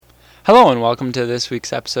Hello and welcome to this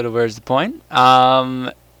week's episode of Where's the Point?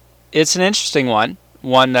 It's an interesting one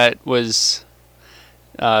that was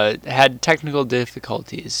had technical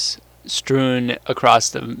difficulties strewn across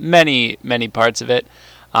the many parts of it,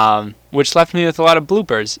 which left me with a lot of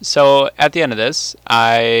bloopers. So at the end of this,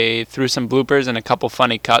 I threw some bloopers and a couple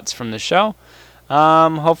funny cuts from the show.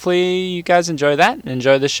 Hopefully you guys enjoy that and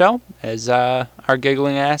enjoy the show as our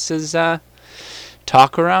giggling asses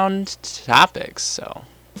talk around topics. So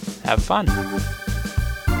have fun.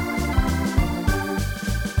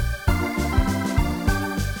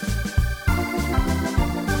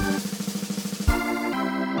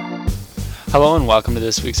 Hello and welcome to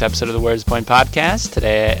this week's episode of the Where's the Point podcast.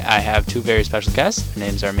 Today I have two very special guests. Their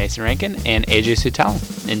names are Mason Rankin and AJ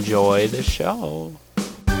Sweetalla. Enjoy the show.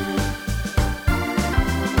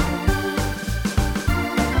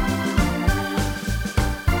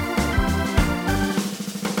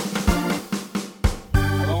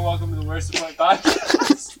 Hello and welcome to the Where's the Point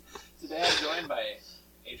podcast. Today I'm joined by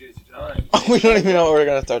AJ Sweetalla. We don't even know what we're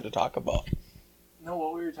going to start to talk about. No,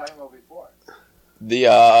 what we were talking about before.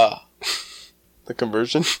 The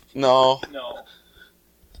conversion? No, we're not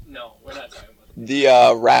talking about that.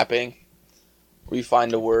 The rapping. Where you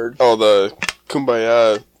find a word. Oh, the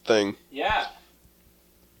kumbaya thing. Yeah.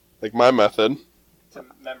 Like my method. To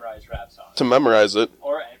memorize rap songs. To memorize it.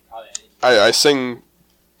 Or probably any. I sing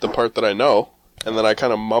the part that I know, and then I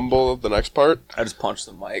kind of mumble the next part. I just punched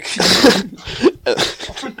the mic.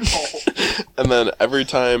 And then every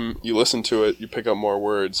time you listen to it, you pick up more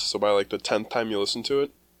words. So by like the 10th time you listen to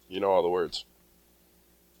it, you know all the words.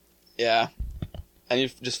 Yeah. And you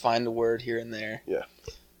just find a word here and there. Yeah.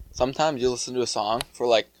 Sometimes you listen to a song for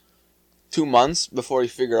like 2 months before you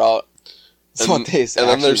figure out what they say. And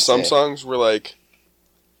then there's some songs where like,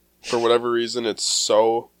 for whatever reason, it's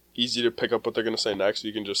so easy to pick up what they're going to say next,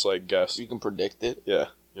 you can just like guess. You can predict it. Yeah.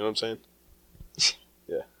 You know what I'm saying?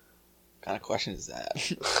 Yeah. What kind of question is that?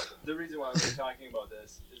 The reason why we're talking about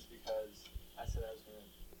this is because I said I was going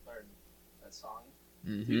to learn that song.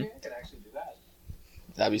 Mm-hmm. Do you think I can actually do that?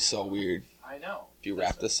 That'd be so weird I know. if you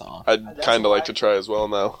rap the song. I'd kind of like to try as well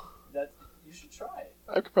now. You should try it.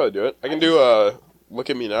 I could probably do it. I can do Look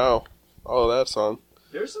at Me Now. Oh, that song.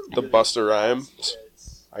 There's some The really Busta Rhyme.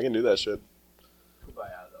 bits. I can do that shit.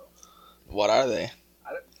 Kumbaya, though. What are they?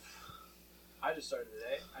 I just started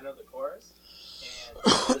today. I know the chorus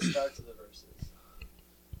and the starts of the verses.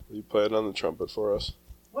 You play it on the trumpet for us.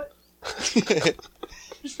 What?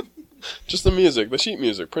 Just the music, the sheet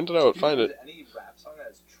music. Print it out, find it. Any rap song that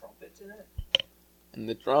has trumpets in it? And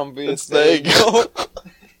the trumpets, There you go.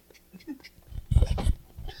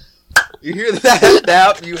 You hear that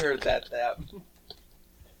tap? You heard that tap.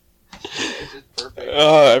 It's just perfect.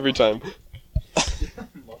 Every time.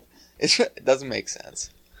 It doesn't make sense.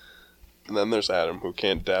 And then there's Adam, who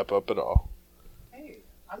can't dap up at all. Hey,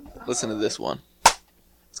 Listen to this one.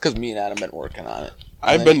 It's because me and Adam been working on it.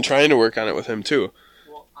 I've been trying to work on it with him, too.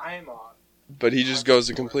 Well, I'm on. But he just goes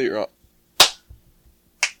the complete wrong.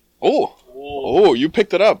 Oh, you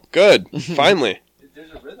picked it up. Good. Finally.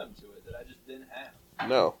 There's a rhythm to it that I just didn't have.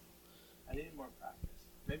 No. I needed more practice.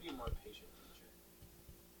 Maybe a more patient teacher.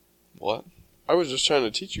 What? I was just trying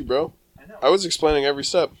to teach you, bro. I know. I was explaining every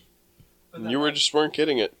step. But And you just weren't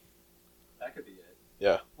getting it. That could be it.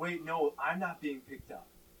 Yeah. Wait, no, I'm not being picked up.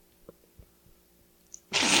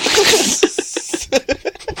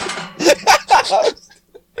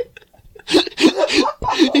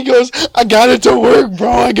 He goes, I got it to work, bro.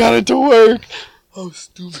 I got it to work. How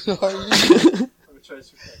stupid are you? I'm gonna try to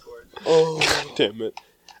switch that chord. Oh. Damn it.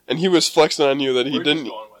 And he was flexing on you that he We're didn't.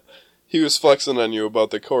 just going with it. He was flexing on you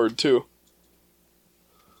about the chord, too.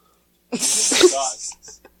 It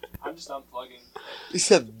sucks. I'm just unplugging. He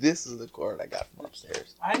said this is the chord I got from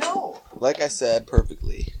upstairs. I know. Like I said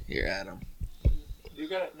perfectly. Here, Adam. You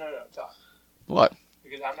gotta no talk What?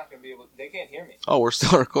 because I'm not gonna be able. They can't hear me. Oh, we're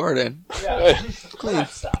still recording. Yeah. Clean.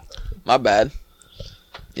 Stop. My bad.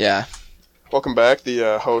 Yeah, Welcome back.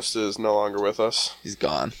 The host is no longer with us. he's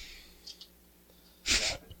gone.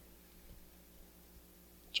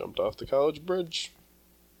 Jumped off the college bridge.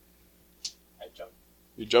 I jumped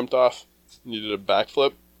You jumped off. You did a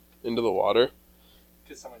backflip into the water.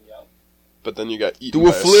 because someone yelled. But then you got eaten Do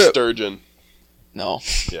a by flip. a sturgeon. No.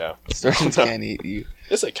 Yeah. Sturgeons can't eat you.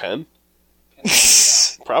 Yes, I can. Can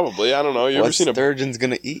Probably. I don't know. You ever What seen a... sturgeon's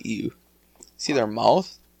gonna eat you? See their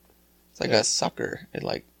mouth? It's like Yeah. a sucker. It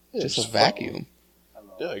like Yeah, just a just vacuum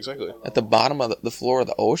Hello? Yeah, exactly. Hello? at the bottom of the floor of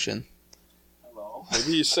the ocean. Hello?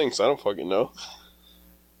 Maybe he sinks. I don't fucking know.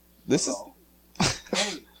 This is Hello?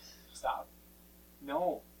 Hey, stop.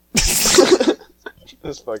 No.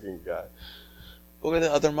 This fucking guy. Look at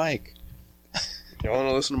the other mic. You want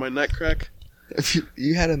to listen to my neck crack? If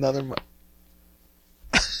you had another.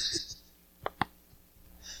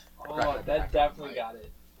 Oh, that definitely got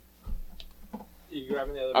it. You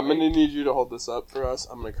grabbing the other I'm gonna need you to hold this up for us.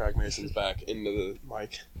 I'm gonna crack Mason's back into the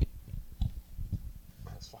mic.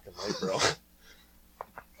 That's fucking light, bro.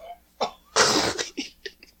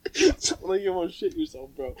 Sound like you almost shit yourself,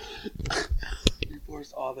 bro. You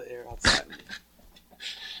forced all the air outside me.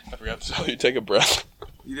 I forgot to tell you, take a breath.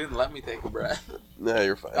 You didn't let me take a breath. Nah,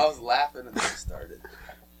 you're fine. I was laughing and then it started.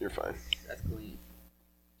 You're fine. That's clean.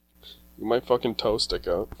 You might fucking toe stick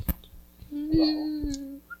out.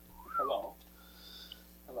 Hello. Hello.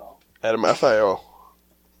 Hello. Adam FIO.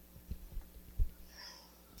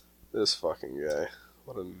 This fucking guy.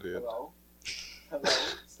 What an idiot. Hello. Hello.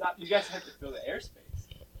 Stop. You guys have to fill the airspace.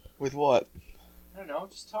 With what? I don't know.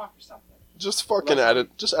 Just talk or something. Just fucking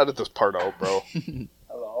edit. Just edit this part out, bro.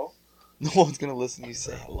 Hello. No one's gonna listen to you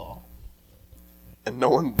say hello. And no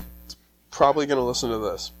one's probably gonna listen to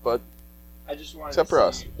this, but I just wanted except to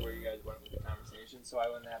for see us. where you guys went with the conversation, so I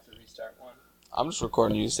wouldn't have to restart one. I'm just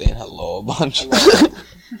recording you saying hello a bunch. Hello.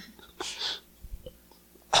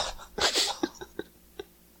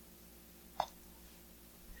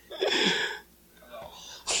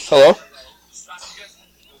 hello? Stop. You guys have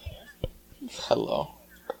to fill the air. Hello.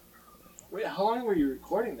 Wait, how long were you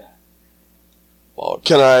recording that? Well,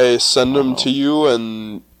 Can I send them to you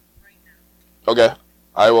and... Okay.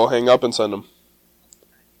 I will hang up and send them.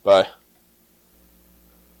 Bye.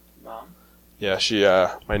 Mom?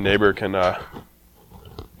 Yeah, my neighbor can,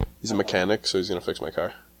 he's a mechanic, so he's gonna fix my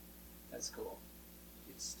car. That's cool.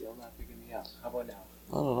 It's still not picking me up. How about now?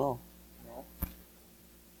 I don't know. No?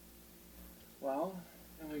 Well,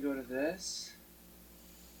 then we go to this.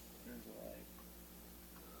 And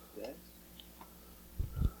like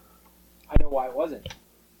this. I know why it wasn't.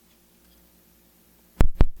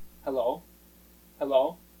 Hello?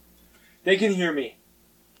 Hello? They can hear me.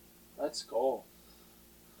 Let's go.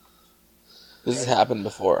 This has happened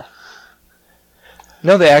before.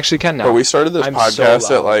 No, they actually can now. But we started this I'm podcast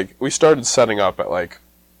so loud. we started setting up at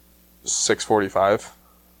 6:45.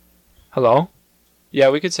 Hello? Yeah,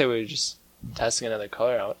 we could say we were just testing another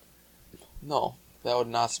color out. No, that would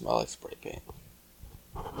not smell like spray paint.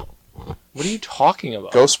 What are you talking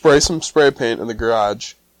about? Go spray some spray paint in the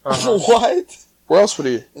garage. Uh-huh. What? Where else would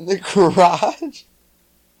he? In the garage?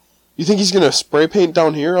 You think he's gonna spray paint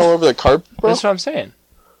down here all over the carpet, bro? That's what I'm saying.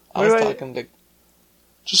 I was talking to...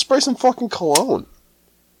 Just spray some fucking cologne.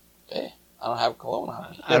 Hey, I don't have cologne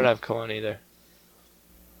on. I don't have cologne either.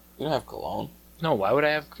 You don't have cologne. No, why would I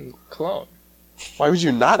have cologne? Why would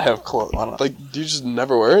you not have cologne? Why not? Like, do you just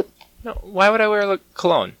never wear it? No, why would I wear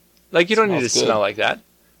cologne? Like, you don't need to Smells good. smell like that.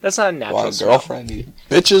 That's not a natural Want a smell. girlfriend? You.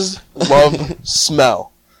 Bitches love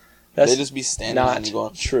smell. That's They just be standing not and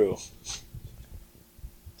going... true.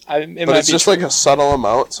 But it's just like a subtle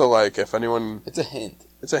amount, so like if anyone... It's a hint.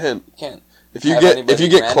 It's a hint. You can't... If you have get anybody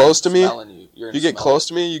random close to me, smelling you close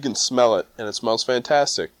to me, you can smell it, and it smells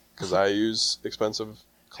fantastic because I use expensive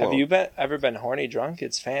cologne. Have you ever been horny drunk?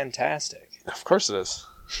 It's fantastic. Of course it is.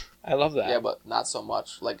 I love that. Yeah, but not so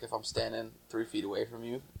much. Like if I'm standing 3 feet away from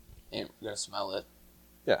you, you're gonna smell it.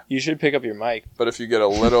 You should pick up your mic. But if you get a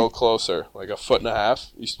little closer, like a foot and a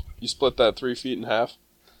half, you split that 3 feet in half,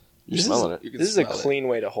 you're smelling it. You can This is a smell it. clean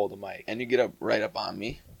way to hold a mic. And you get up right up on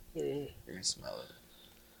me, you're gonna smell it.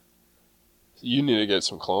 You need to get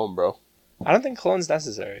some cologne, bro. I don't think cologne's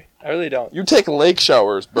necessary. I really don't. You take lake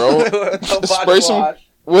showers, bro. No body Spray some wash.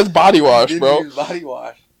 with body wash, Didn't bro. use body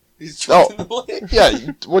wash. He's No. in the lake.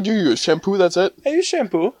 Yeah, what do you use? Shampoo, that's it? I use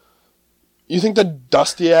shampoo. You think the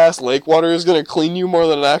dusty ass lake water is gonna clean you more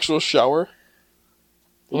than an actual shower?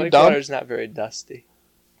 The You lake dumb? water's not very dusty.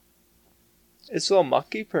 It's a little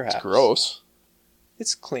mucky, perhaps. It's gross.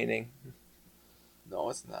 It's cleaning. No,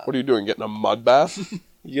 it's not. What are you doing? Getting a mud bath?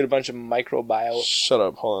 You get a bunch of microbiome. Shut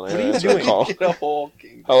up. Hold on. I What are gotta you answer the doing? call. Get a whole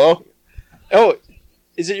king. Hello? Oh,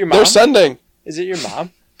 is it your mom? They're sending. Is it your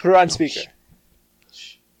mom? Put her on speaker.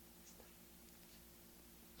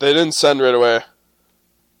 They didn't send right away.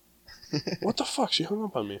 What the fuck? She hung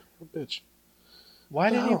up on me. What a bitch. Why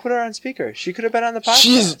didn't you No. put her on speaker? She could have been on the podcast.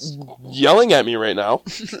 She's yelling at me right now.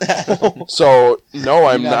 So, no,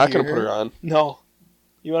 I'm You not not going to hear put her? her on. No.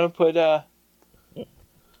 You want to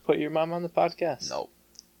put your mom on the podcast? Nope.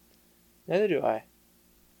 Neither do I.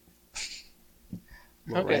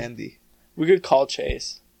 Okay. Randy. We could call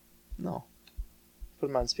Chase. No. Put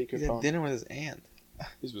him on He's speakerphone. at dinner with his aunt.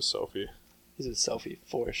 He's with Sophie. He's with Sophie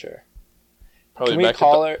for sure. Probably Can we back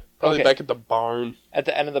call at her? the, probably Okay. back at the barn. At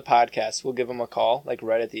the end of the podcast, we'll give him a call, like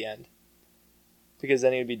right at the end. Because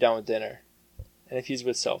then he'd be done with dinner. And if he's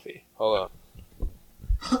with Sophie. Hold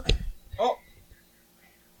on.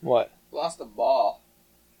 What? Lost the ball.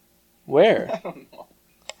 Where? I don't know.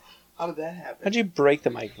 How did that happen? How'd you break the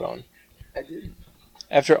microphone? I didn't.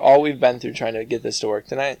 After all we've been through trying to get this to work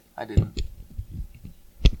tonight? I didn't.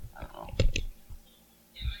 I don't know.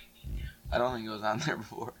 I don't think it was on there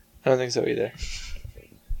before. I don't think so either.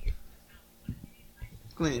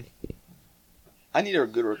 Clean. I need a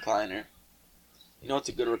good recliner. You know what's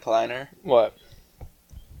a good recliner? What?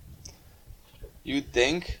 You'd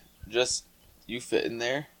think just you fit in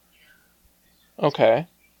there, Okay.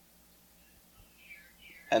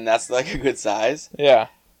 and that's like a good size, Yeah.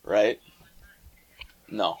 right?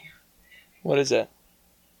 No. What is it?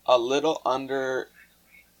 A little under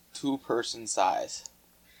 2-person size.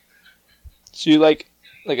 So you like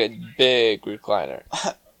a big recliner.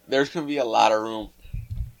 There's going to be a lot of room,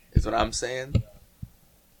 is what I'm saying.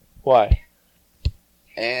 Why?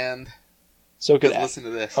 And So it could... just listen to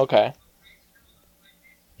this. Okay.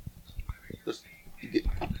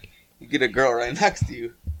 You get a girl right next to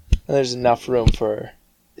you. And there's enough room for...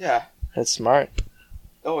 Yeah. That's smart.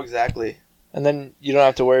 Oh, exactly. And then you don't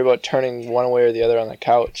have to worry about turning one way or the other on the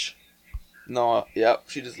couch. No, yep.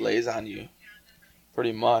 She just lays on you.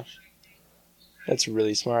 Pretty much. That's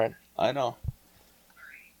really smart. I know.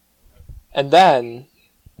 And then...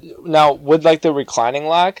 Now, would like the reclining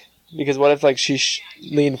lock... Because what if like she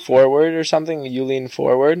leaned forward or something, you lean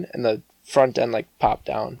forward, and the front end like popped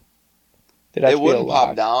down? It wouldn't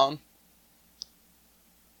pop down.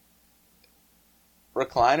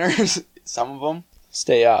 Recliners, some of them,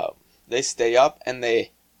 Stay up. they stay up and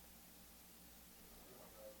they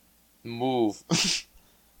move.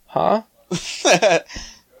 Huh?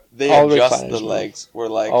 They All adjust recliners the move. legs. We're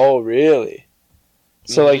like, Oh, really?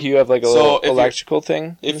 So like you have like a So little if you're- electrical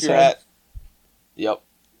thing? if you're inside? at, yep,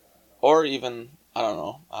 or even I don't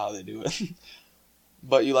know how they do it,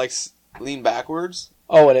 but you like lean backwards,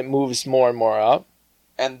 Oh, and it moves more and more up?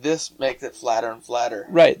 and this makes it flatter and flatter.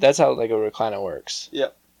 Right, that's how like a recliner works.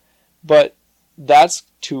 Yep. But that's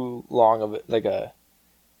too long of it, like a...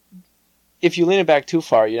 If you lean it back too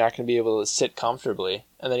far, you're not going to be able to sit comfortably,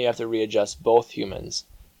 and then you have to readjust both humans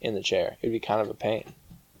in the chair. It'd be kind of a pain.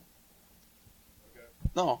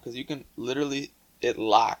 No, because you can literally, it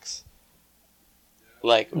locks.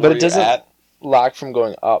 Like, But where it doesn't- you're at. Lock from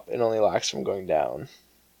going up, it only locks from going down.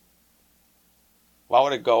 Why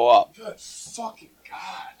would it go up? Good fucking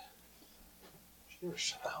God. She never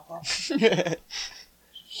shut the hell up.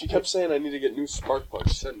 She kept saying I need to get new spark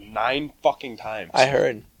plugs. She said 9 fucking times. I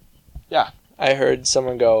heard. Yeah. I heard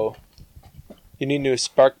someone go, you need new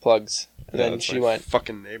spark plugs. And Yeah, then that's she my went,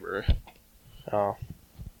 fucking neighbor. oh.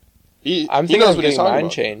 He I'm he thinking knows of what he's getting talking mine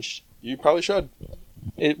about. changed. You probably should.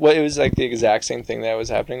 It was like the exact same thing that was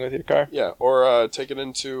happening with your car? Yeah, or take it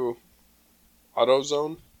into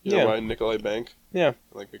AutoZone. You Yeah. know, by Nicolay Bank. Yeah.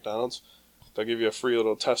 Like McDonald's. They'll give you a free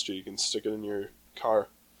little tester. You can stick it in your car,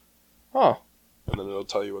 Oh, and then it'll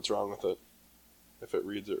tell you what's wrong with it. If it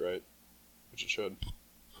reads it right. Which it should.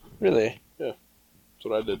 really? That's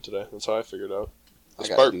what I did today. That's how I figured out. I The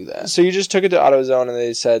gotta spark- do that. So you just took it to AutoZone and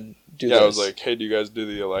they said, do yeah, this. I was like, hey, do you guys do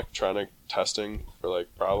the electronic testing for,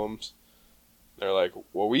 like, problems? They're like,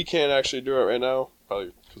 well, we can't actually do it right now.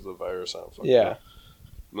 Probably because of the virus. I don't fucking Yeah. know.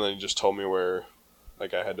 And then he just told me where,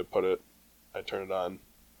 like, I had to put it. I turn it on.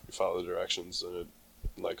 You follow the directions, and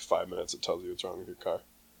in, like, 5 minutes, it tells you what's wrong with your car.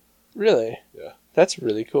 Really? Yeah. That's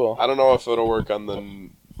really cool. I don't know if it'll work on the...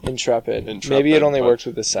 Intrepid. Intrepid, Maybe it only but- works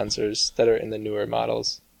with the sensors that are in the newer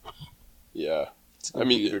models. Yeah. It's a I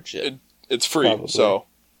mean, computer chip. it's free, Probably. so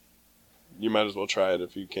you might as well try it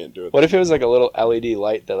if you can't do it. What if it was like a little LED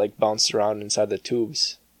light that like bounced around inside the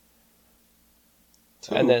tubes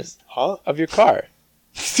and then Huh? of your car?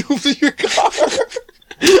 Tubes in your car?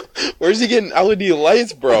 Where's he getting LED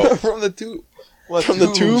lights, bro? From the tube. From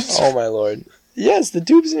the tubes? Oh my lord. Yes, the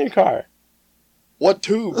tubes in your car. What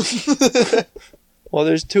tubes? Well,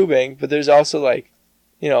 there's tubing, but there's also like,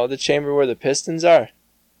 you know, the chamber where the pistons are.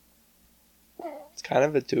 It's kind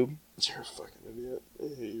of a tube. You're a fucking idiot. I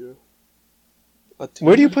hate you.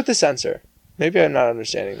 Where do you put the sensor? Maybe I'm not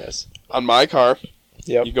understanding this. On my car,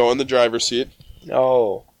 Yep. you go in the driver's seat,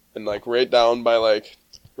 Oh, and like right down by like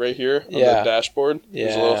right here on Yeah. the dashboard,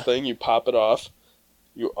 there's a Yeah. little thing. You pop it off.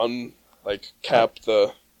 You cap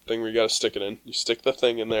the thing where you got to stick it in. You stick the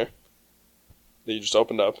thing in there that you just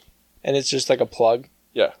opened up. and it's just like a plug.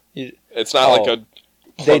 It's not like a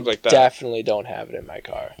They plug like that. definitely don't have it in my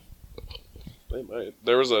car. They might.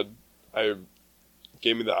 There was I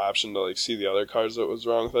gave me the option to like see the other cars that was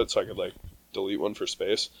wrong with it, so I could like delete one for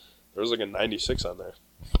space. There was like a 96 on there,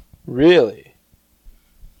 Really?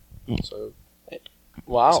 so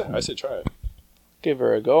Wow. I say try it. Give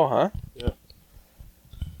her a go, huh? Yeah.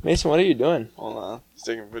 Mason, what are you doing? Hold on. He's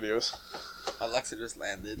taking videos. Alexa just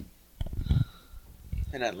landed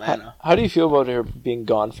in Atlanta. How do you feel about her being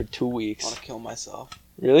gone for 2 I weeks? want to kill myself.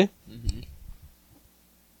 Really? Mm-hmm.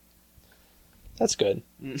 That's good.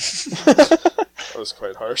 That was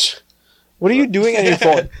quite harsh. What are you doing on your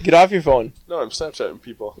phone? Get off your phone. No, I'm Snapchatting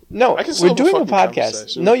people. No, I can still we're have a doing a fucking podcast.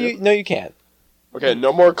 conversation No, with you can't. Okay,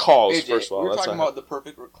 no more calls, AJ, first of all. we were That's talking not about the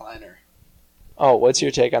perfect recliner. Oh, what's your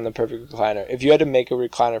take on the perfect recliner? If you had to make a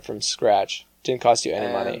recliner from scratch, didn't cost you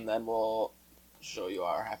any money. And then we'll show you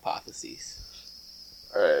our hypotheses.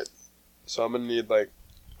 Alright. So I'm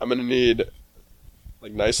gonna need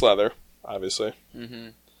nice leather, obviously. Mm-hmm.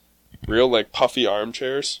 Real puffy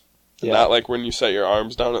armchairs. Yeah. Not like when you set your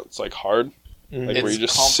arms down it's hard. Mhm. Like where It's you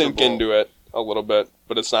just sink comfortable. into it a little bit,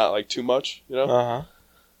 but it's not too much, you know? Uh-huh.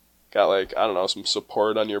 Got I don't know, some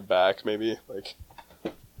support on your back maybe. Like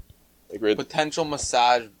right. Potential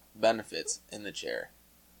massage benefits in the chair.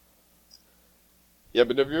 Yeah,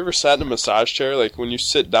 but have you ever sat in a massage chair? Like when you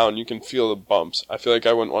sit down you can feel the bumps. I feel like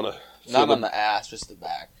I wouldn't want to feel Not on the ass, just the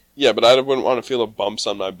back. Yeah, but I wouldn't want to feel the bumps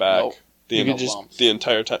on my back. Nope. You could No just bumps. The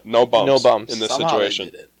entire time. No bumps. No bumps. In this Somehow they situation.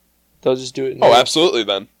 did it. They'll just do it. Oh, absolutely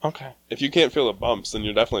then. Okay. If you can't feel the bumps, then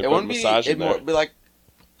you're definitely It putting wouldn't be. massage in It'd there. more be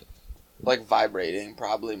like vibrating,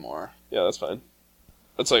 probably more. Yeah, that's fine.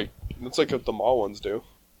 That's like what the mall ones do.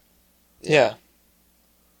 Yeah.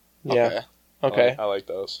 Yeah. Okay. I like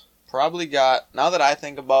those. Probably got. Now that I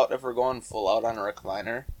think about if we're going full out on a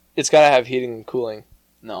recliner, It's got to have heating and cooling.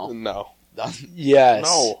 no, No. done. Yes.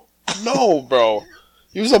 No, bro.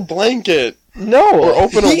 Use a blanket No. or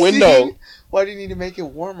open a window. Why do you need to make it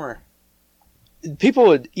warmer? People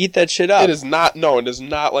would eat that shit up. It is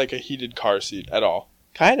not like a heated car seat at all.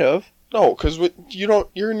 Kind of. No, because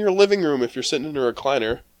you're in your living room if you're sitting in a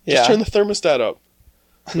recliner. Just Yeah. turn the thermostat up.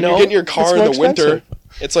 When No. you get in your car it's in more the winter,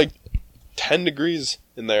 expensive. it's like 10 degrees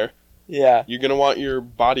in there. Yeah. You're going to want your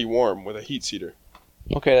body warm with a heat seater.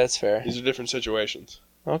 Okay, that's fair. These are different situations.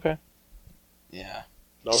 Okay. Yeah.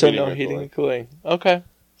 No so heating no or heating cooling. and cooling. Okay.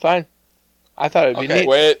 Fine. I thought it'd be Okay, neat.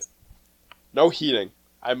 Wait. No heating.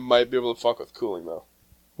 I might be able to fuck with cooling, though.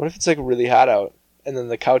 What if it's really hot out and then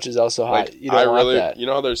the couch is also hot? Like, You don't want that. You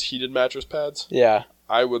know how there's heated mattress pads? Yeah.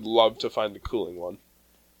 I would love to find the cooling one.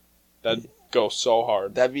 That'd go so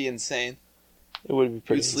hard. That'd be insane. It would be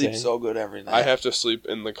pretty You'd sleep insane. so good every night. I have to sleep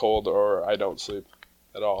in the cold or I don't sleep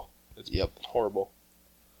at all. It's Yep. horrible.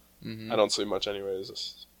 Mm-hmm. I don't sleep much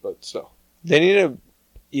anyways, but still. They need a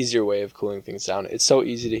easier way of cooling things down. It's so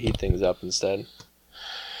easy to heat things up instead.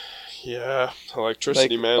 Yeah,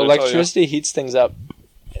 electricity, man. I tell Electricity heats things up.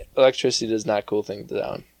 Electricity does not cool things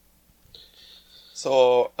down.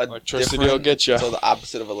 So Electricity will get ya. So the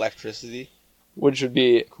opposite of electricity. Which would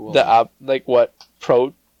be Cool.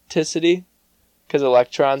 proticity? Because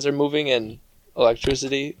electrons are moving and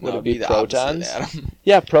electricity. Would No, it be the protons? opposite, Adam.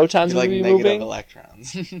 Yeah, protons Be would like be negative moving.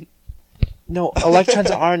 electrons. No,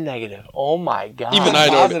 electrons are negative. Oh my god. Even Positive I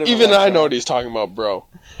know electron. what he's talking about, bro.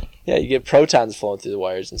 Yeah, you get protons flowing through the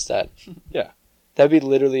wires instead. Yeah. That'd be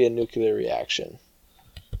literally a nuclear reaction.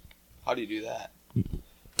 How do you do that?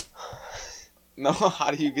 No,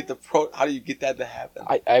 how do you get that to happen?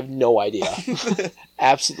 I have no idea.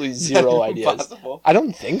 Absolutely zero That's ideas. impossible. I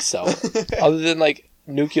don't think so. Other than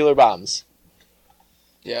nuclear bombs.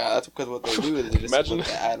 Yeah, that's because what they do is they just Imagine- put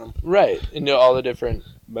the atom. Right. And all the different.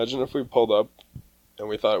 Imagine if we pulled up and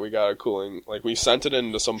we thought we got a cooling, we sent it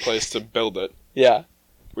into some place to build it. Yeah.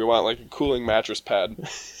 We want a cooling mattress pad.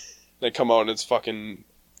 They come out and it's fucking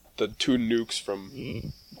the 2 nukes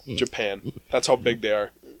from Japan. That's how big they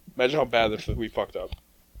are. Imagine how bad if we fucked up.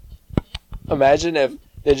 Imagine if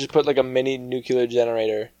they just put a mini nuclear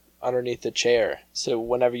generator underneath the chair. So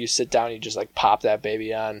whenever you sit down, you just pop that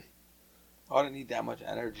baby on. Why do you need that much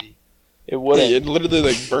energy? It wouldn't. It'd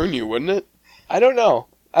literally burn you, wouldn't it? I don't know.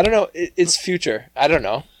 It's future. I don't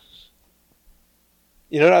know.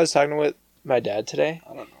 You know what I was talking with my dad today? I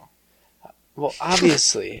don't know. Well,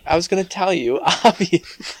 obviously. I was going to tell you.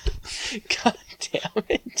 Obviously. God damn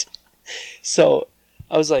it. So,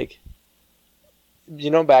 I was like,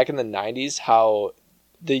 back in the 90s, how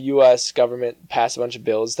the U.S. government passed a bunch of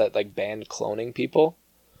bills that, banned cloning people?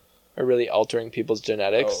 Or really altering people's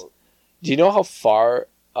genetics? Oh, Do you know how far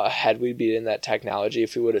ahead we'd be in that technology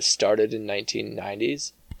if we would have started in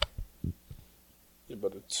 1990s? yeah,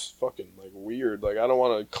 but it's fucking weird. I don't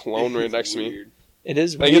want to clone right next to me. Weird. It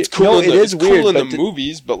is weird. It's cool. No, in it the, is it's weird. cool in but the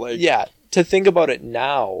movies, but yeah, to think about it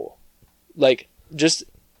now, just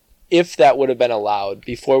if that would have been allowed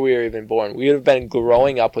before we were even born, we would have been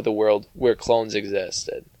growing up with a world where clones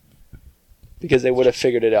existed. Because they would have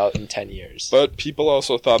figured it out in 10 years. But people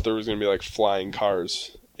also thought there was going to be flying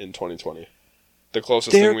cars in 2020. The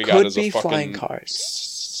closest There thing we got could is be a fucking flying cars.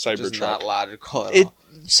 Just not Cybertruck. logical at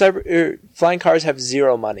all. Flying cars have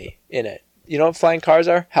zero money in it. You know what flying cars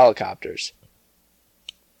are? Helicopters.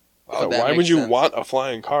 Oh, that Why makes would you sense. want a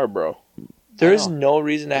flying car, bro? There is know. no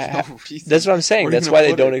reason to There's have. no reason. That's what I'm saying. Where are you That's gonna why they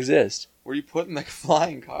put don't it? exist. Where are you putting the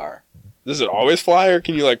flying car? Does it always fly, or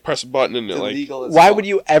can you like press a button and it It's like? illegal as Why fuck. would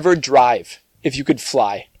you ever drive if you could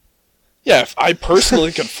fly? Yeah, if I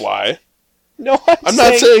personally could fly. No, I'm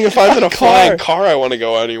not saying if I'm in a flying car. car I want to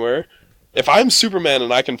go anywhere. If I'm Superman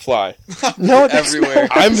and I can fly, No, that's Everywhere.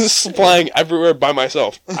 not- I'm just flying everywhere by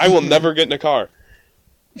myself. I will never get in a car.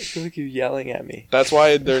 I feel like you're yelling at me. That's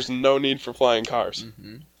why there's no need for flying cars.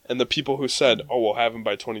 Mm-hmm. And the people who said, "Oh, we'll have them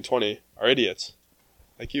by 2020," are idiots,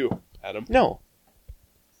 like you, Adam. No.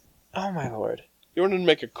 Oh my lord. You wanted to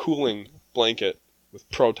make a cooling blanket with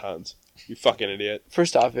protons. You fucking idiot.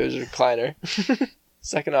 First off, it was a recliner.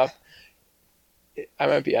 Second off, I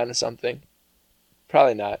might be onto something.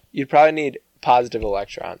 Probably not. You'd probably need positive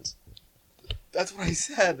electrons. That's what I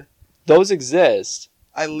said. Those exist,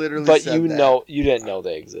 I literally but said you that. know you didn't know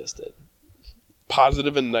they existed.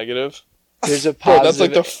 Positive and negative. There's a Bro, positive. that's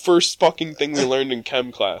like the first fucking thing we learned in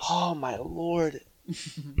chem class. Oh my lord.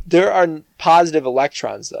 There are positive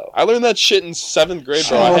electrons though. I learned that shit in 7th grade,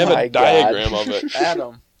 bro. Oh I have my a God. diagram of it.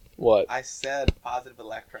 Adam, What? I said positive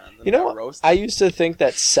electrons. And You know got what? roasted. I used to think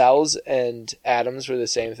that cells and atoms were the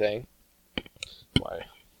same thing. Why?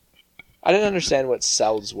 I didn't understand what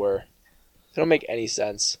cells were. They don't make any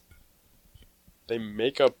sense. They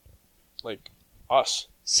make up, like, us.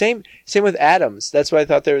 Same with atoms. That's why I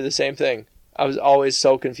thought they were the same thing. I was always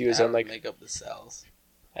so confused. I'm Atoms like, make up the cells.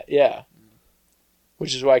 yeah.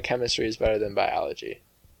 Which is why chemistry is better than biology.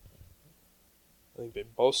 I think they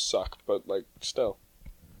both suck, but, like, still.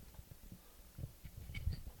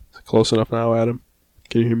 Close enough now, Adam?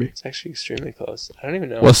 Can you hear me? It's actually extremely close. I don't even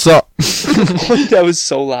know. What's up? That was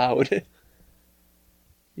so loud.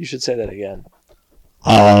 You should say that again.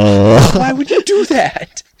 Why would you do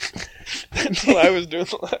that? That's what I was doing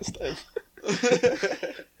the last time.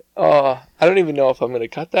 I don't even know if I'm gonna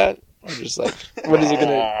cut that or just like, what is it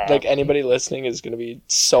gonna like? Anybody listening is gonna be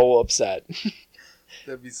so upset.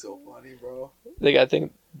 That'd be so funny, bro. Like I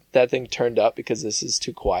think that thing turned up because this is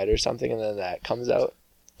too quiet or something, and then that comes out.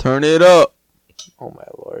 Turn it up. Oh my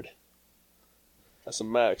lord. That's a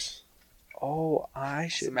max. Oh, I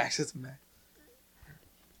It's a should. max. It's a max.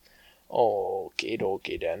 Okay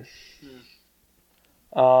then.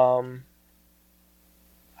 I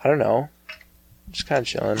don't know. Just kind of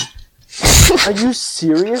chilling. Are you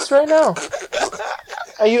serious right now?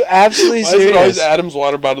 Are you absolutely Why is it serious? always Adam's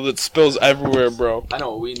water bottle that spills everywhere, bro? I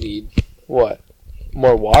know what we need. What?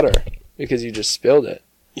 More water because you just spilled it.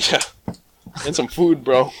 Yeah. And some food,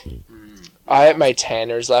 bro. I had my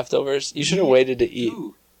Tanner's leftovers. You should have waited to eat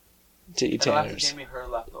Ooh. Tanner's. gave me her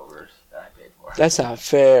leftovers that I paid for. That's not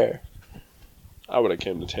fair. I would have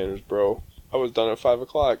came to Tanner's, bro. I was done at 5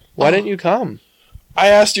 o'clock. Why didn't you come? I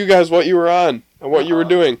asked you guys what you were on and what you were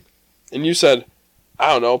doing. And you said,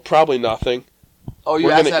 I don't know, probably nothing. Oh, you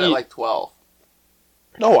We're asked gonna that at eat. like 12.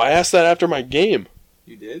 No, I asked that after my game.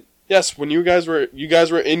 You did? Yes, when you guys were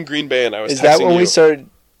in Green Bay and I was Is texting that when you. we started?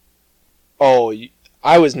 Oh,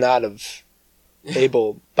 I was not of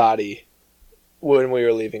able body when we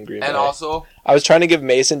were leaving Green Bay. And also, I was trying to give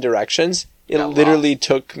Mason directions. It Got literally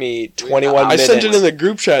took me 21 I I minutes. sent it in the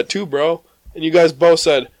group chat too, bro. And you guys both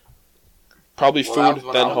said, probably well, that food, was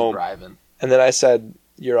when then I was home. driving. And then I said,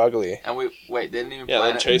 "You're ugly." And we didn't even Yeah, plan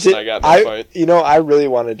then it. Chase and I got in a I, fight. you know, I really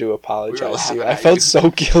wanted to apologize to you. laughing I at felt you. so We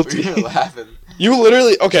guilty. were laughing. You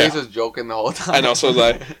literally, okay. Chase was joking the whole time. I know, so was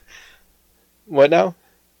I. What now?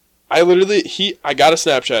 I literally, I got a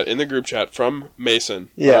Snapchat in the group chat from Mason.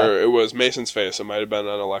 Yeah. Or it was Mason's face. It might have been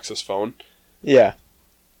on Alexa's phone. Yeah.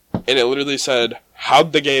 And it literally said,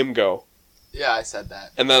 how'd the game go? Yeah, I said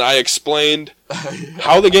that. And then I explained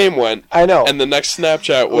how the game went. I know. And the next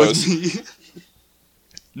Snapchat was, me.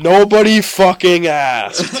 nobody fucking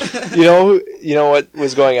asked. You know what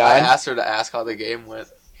was going I on? asked her to ask how the game went.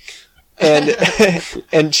 And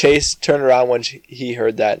and Chase turned around when he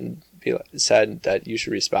heard that and said that you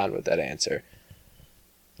should respond with that answer.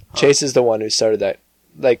 Chase is the one who started that.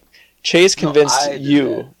 Like Chase convinced I did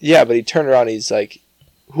you. that. Yeah, but he turned around and he's like,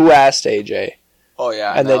 "Who asked AJ?" Oh,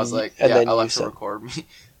 yeah. And And then I was like, and yeah, then you Alexa, said- record me.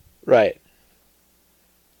 Right.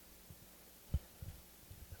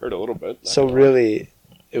 Heard a little bit. So really,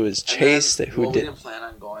 it was Chase And then, who we did. didn't plan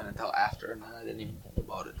on going until after, and then I didn't even think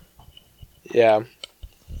about it. Yeah.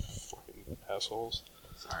 Assholes.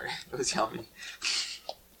 Sorry. It was yummy.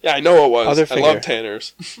 Yeah, I know it was. Other I finger. love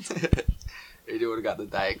Tanner's. You would have got the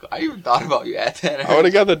Diet Coke. I even thought about you at that. I would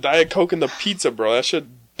have got the Diet Coke and the pizza, bro. That shit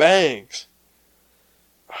bangs.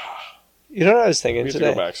 You know what I was thinking We have today?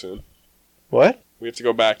 to go back soon. What? We have to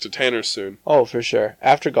go back to Tanner's soon. Oh, for sure.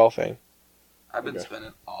 After golfing. I've been Okay.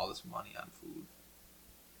 spending all this money on food.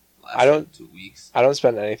 I don't- Last 2 weeks. I don't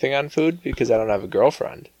spend anything on food because I don't have a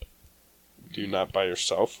girlfriend. Do you not buy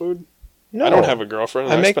yourself food? No. I don't have a girlfriend.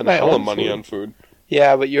 I And I make spend my hella own money food. on food.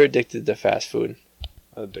 Yeah, but you're addicted to fast food.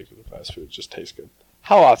 I'm addicted to fast food. It just tastes good.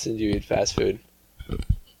 How often do you eat fast food?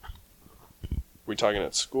 We talking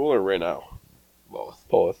at school or right now? Both.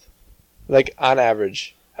 Both. Like, on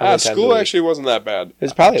average. how many times a School week? actually wasn't that bad. It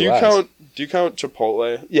was probably Do you less. count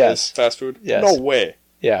Chipotle Yes. as fast food? Yes. No way.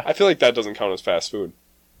 Yeah. I feel like that doesn't count as fast food.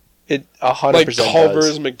 It 100% Like Culver's,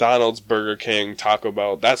 does. McDonald's, Burger King, Taco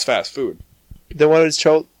Bell, that's fast food. Then what is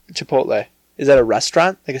Chipotle? Is that a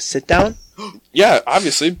restaurant? Like a sit-down? Yeah,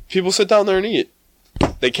 obviously, people sit down there and eat.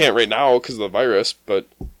 They can't right now because of the virus, but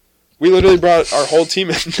we literally brought our whole team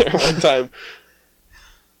in there one time,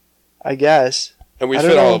 I guess. and we I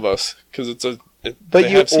don't fit all know. of us because it's a. But they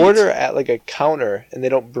you have seats. order at like a counter and they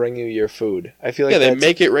don't bring you your food. I feel like Yeah, they that's-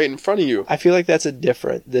 make it right in front of you. I feel like that's the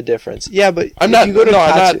difference. Yeah, but I'm if not. you go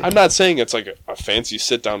to I'm not saying it's like a fancy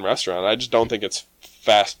sit down restaurant. I just don't think it's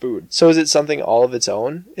fast food. So is it something all of its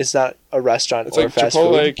own? It's not a restaurant It's or like fast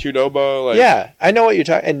Chipotle, food. Qdoba, like Yeah, I know what you're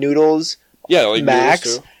talking. And noodles, yeah, like Max.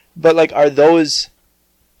 noodles too. but like, are those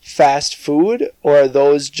fast food or are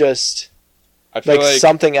those just I feel like, like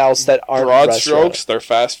something else that aren't broad restaurant? strokes, they're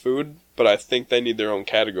fast food, but I think they need their own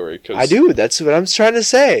category because I do. That's what I'm trying to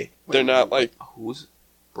say. they're not like Who's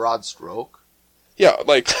broad stroke? yeah,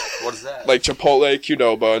 like What is that? like Chipotle,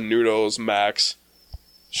 Qdoba, noodles, Max,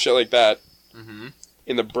 shit like that. Mm-hmm.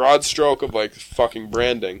 In the broad stroke of like fucking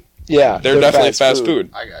branding, Yeah, they're definitely fast food.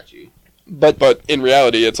 I got you. But In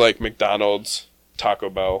reality, it's like McDonald's, Taco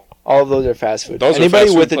Bell. all of those are fast food. Those are Anybody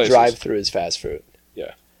fast food with a places. drive-through is fast food.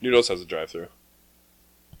 Noodles has a drive-through.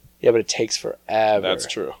 Yeah, but it takes forever. That's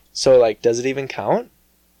true. So like, does it even count?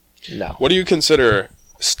 No. What do you consider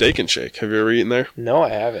Steak and Shake? Have you ever eaten there? No, I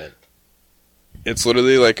haven't. It's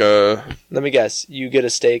literally like a. Let me guess. You get a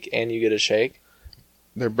steak and you get a shake.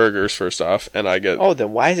 They're burgers first off, and I get Oh,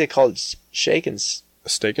 then why is it called shake and a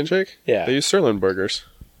Steak and Shake. yeah? They use sirloin burgers.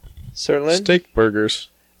 Sirloin. Steak burgers,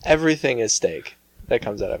 Everything is steak that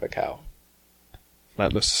comes out of a cow.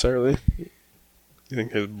 not necessarily. You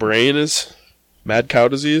think his brain is mad cow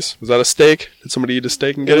disease? Was that a steak? Did somebody eat a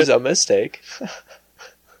steak and It get was it? a mistake.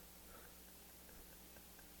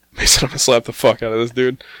 Mason, I'm gonna slap the fuck out of this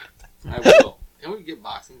dude. I will. Can we get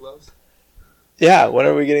boxing gloves? Yeah. When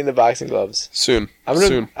are we getting the boxing gloves? Soon. I'm gonna.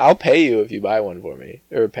 Soon. I'll pay you if you buy one for me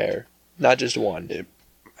or a pair, not just one. I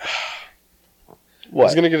What?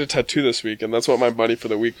 was gonna get a tattoo this week, and that's what my buddy for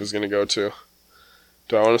the week was gonna go to.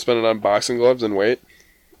 Do I want to spend it on boxing gloves and wait?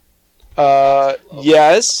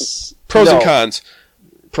 Yes. Pros No. and cons.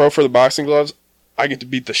 Pro for the boxing gloves, I get to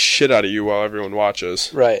beat the shit out of you while everyone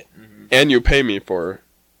watches, Right. and you pay me for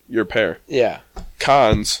your pair. Yeah.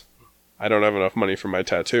 Cons, I don't have enough money for my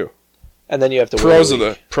tattoo. And then you have to. Pros wait a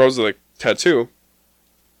of the tattoo,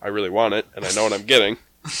 I really want it, and I know what I'm getting.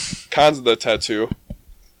 Cons of the tattoo,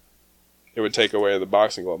 it would take away the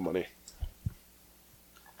boxing glove money.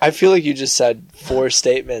 I feel like you just said 4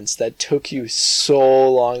 statements that took you so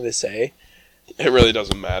long to say. It really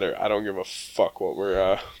doesn't matter. I don't give a fuck what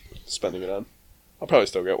we're spending it on. I'll probably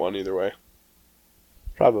still get one either way.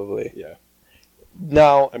 Probably. Yeah.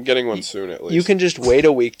 Now, I'm getting one soon at least. you can just wait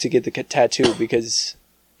a week to get the tattoo because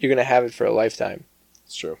you're going to have it for a lifetime.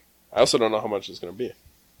 It's true. I also don't know how much it's going to be.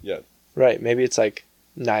 Right. Maybe it's like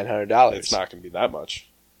 $900. It's not going to be that much.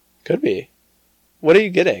 Could be. What are you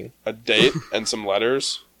getting? A date and some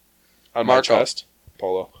letters on Marco. my chest.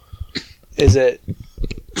 Polo. Is it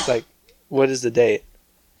like, what is the date?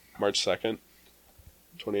 March 2nd,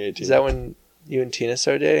 2018. Is that when you and Tina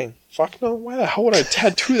started dating? Fuck no. Why the hell would I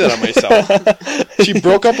tattoo that on myself? She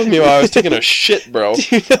broke up with me while I was taking a shit, bro.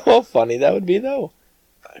 Do you know how funny that would be, though?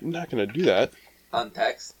 I'm not going to do that. On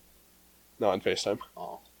text? No, on FaceTime.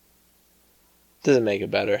 Oh. Doesn't make it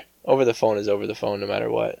better. Over the phone is over the phone no matter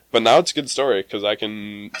what. But now it's a good story because I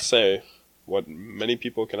can say what many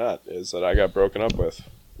people cannot is that I got broken up with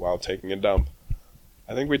while taking a dump.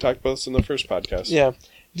 I think we talked about this in the first podcast. Yeah.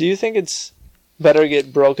 Do you think it's better to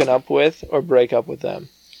get broken up with or break up with them?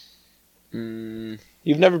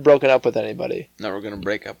 You've never broken up with anybody. Never gonna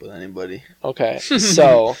break up with anybody. Okay.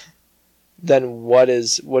 So then what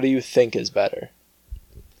do you think is better?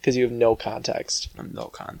 Because you have no context. I'm no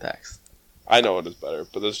context. I know it is better,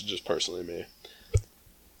 but this is just personally me.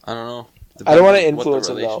 I don't know. I don't wanna Depends on influence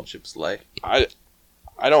what him, the though. relationship's like. I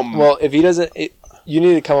don't. Well, if he doesn't, you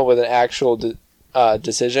need to come up with an actual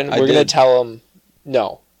decision. I We're going to did. tell him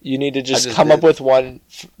no. You need to just just come up did. with one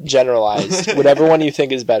generalized, whatever one you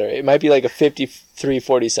think is better. It might be like a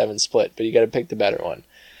 53-47 split, but you got to pick the better one.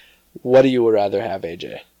 What do you rather have,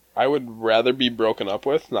 AJ? I would rather be broken up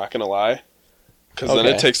with, not gonna lie. Because then it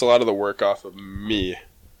Okay. takes a lot of the work off of me.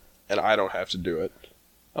 And I don't have to do it.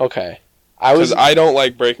 Okay. Because I don't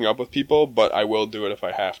like breaking up with people, but I will do it if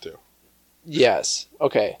I have to. Yes.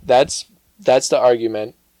 Okay. That's the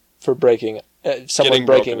argument for breaking someone Getting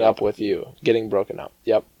breaking broken up up. with you, getting broken up.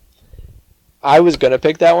 Yep. I was gonna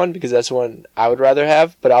pick that one because that's the one I would rather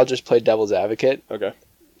have, but I'll just play devil's advocate. Okay.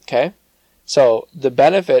 Okay. So the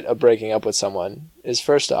benefit of breaking up with someone is,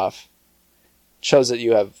 first off, shows that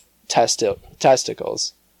you have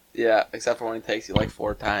testicles, Yeah, except for when he takes you like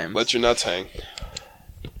 4 times. Let your nuts hang.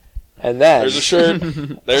 and then There's a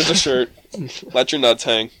shirt. There's a shirt. Let your nuts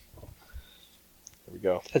hang. There we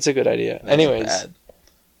go. that's a good idea. That's Anyways, bad.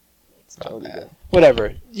 It's not Totally bad.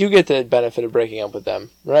 whatever. You get the benefit of breaking up with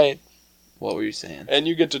them, right? What were you saying? And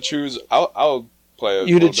you get to choose. I'll play it.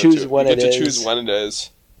 You get to choose when you it get to is. choose when it is.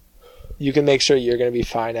 You can make sure you're gonna be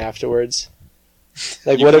fine afterwards.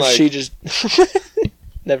 Like, You what can, if like- she just?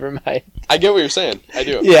 Never mind. I get what you're saying. I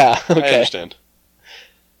do. Yeah. I Okay. understand.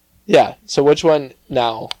 Yeah. So which one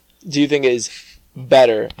now do you think is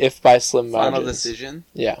better, if by slim Final margins? decision?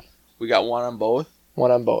 Yeah. We got one on both?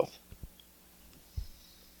 One on both.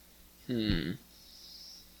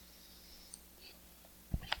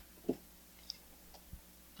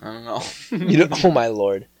 I don't know. You don't, oh my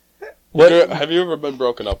lord. What? Have you ever been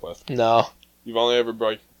broken up with? No. You've only ever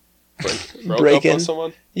broke up Breaking? with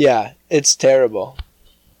someone? Yeah, it's terrible.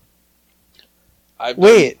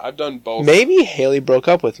 I've done both. Maybe Haley broke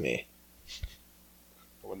up with me.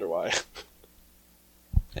 I wonder why.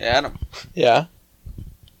 Hey, Adam. Yeah.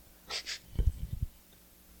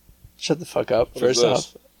 Shut the fuck up. What is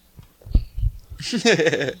First off.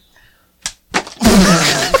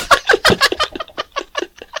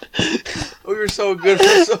 We were so good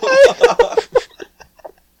for so long.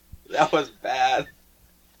 That was bad.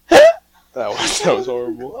 That was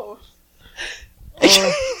horrible.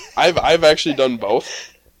 I've actually done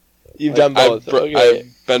both. You've Like, done both. Okay.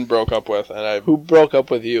 I've been broke up with, and I've Who broke up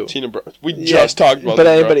with you? we Yeah, just talked about. But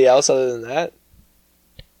this, bro. anybody else other than that?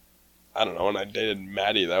 I don't know. When I dated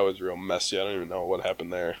Maddie, that was real messy. I don't even know what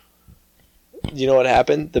happened there. You know what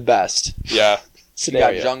happened? The best Yeah, You got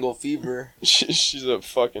scenario. jungle fever. she's a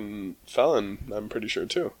fucking felon. I'm pretty sure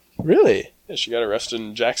too. Really? Yeah, she got arrested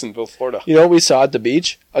in Jacksonville, Florida. You know what we saw at the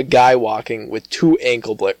beach? A guy walking with 2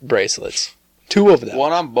 ankle bracelets. 2 of them.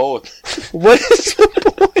 One on both. What is the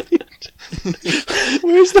point?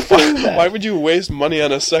 Where's the point of that? Why would you waste money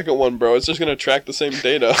on a second one, bro? It's just gonna track the same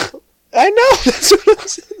data. I know. That's what I'm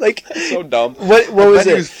saying. Like, So dumb. what I was bet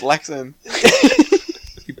he it? was flexing.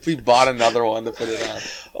 He bought another one to put it on.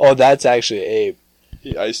 Oh, that's actually Abe.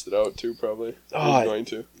 He iced it out too, probably. Oh, He's going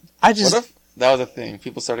to I just What if that was a thing?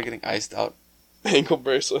 People started getting iced out. ankle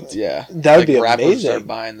bracelets. Yeah. That would be rappers amazing. started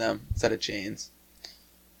buying them instead of chains.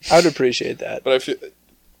 I would appreciate that. But I feel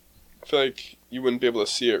like you wouldn't be able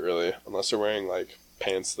to see it really unless they're wearing like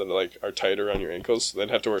pants that are tighter on your ankles. So they'd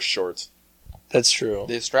have to wear shorts. That's true.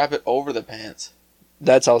 They strap it over the pants.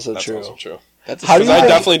 That's also That's true. also true. That's a How do Because you I think-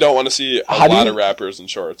 definitely don't want to see a How do lot you- of rappers in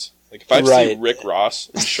shorts. Like if I see Right. Rick Ross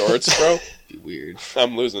in shorts, bro, be weird.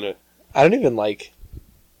 I'm losing it. I don't even like.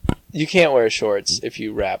 You can't wear shorts if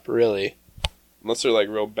you rap, really. Unless they're like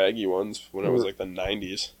real baggy ones when it was like the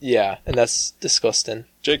 90s. Yeah, and that's disgusting.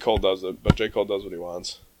 J. Cole does it, but J. Cole does what he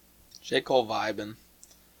wants. J. Cole vibing.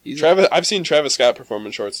 He's I've seen Travis Scott perform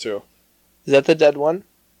in shorts too. Is that the dead one?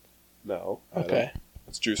 No. Okay.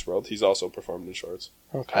 It's Juice WRLD. He's also performed in shorts.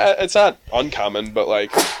 Okay. It's not uncommon, but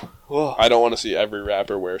like, Whoa. I don't want to see every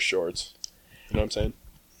rapper wear shorts. You know what I'm saying?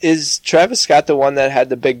 Is Travis Scott the one that had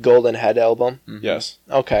the big golden head album? Mhm. Yes.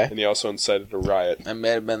 Okay. And he also incited a riot. That may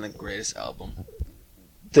have been the greatest album.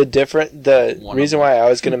 The One reason of why I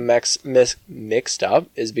was gonna mixed up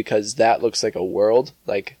is because that looks like a world,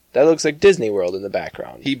 like that looks like Disney World in the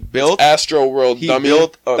background. He built. Astro World, He dummy.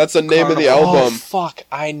 built a That's the name of the carnival. Oh album. fuck!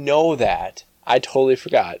 I know that. I totally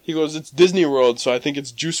forgot. He goes, it's Disney World, so I think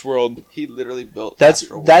it's Juice World. He literally built. That's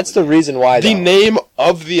Astro World that's the again. reason why. The though. name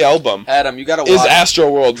of the album Adam, you gotta is watch Astro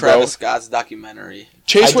World, bro. Travis Scott's documentary.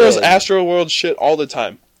 Chase I wears did. Astro World shit all the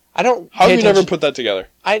time. I don't. How pay have you never attention- put that together?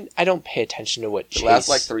 I don't pay attention to what The Chase last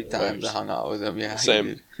like 3 times wears. I hung out with him. Yeah, he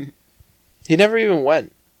Same. did. He never even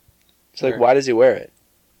went. So like, Where? why does he wear it?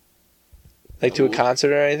 Like to a Ooh.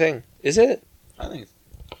 concert or anything? Is it? I think.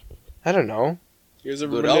 I don't know. You guys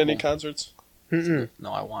ever Good been to any album. concerts? Mm-mm.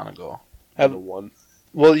 No, I want to go. I've- I've one.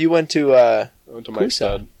 Well, you went to. I went to Mike Kusa.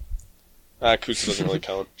 Stud. Kusa doesn't really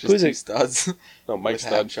count. Just Who's it? 2 studs No, Mike with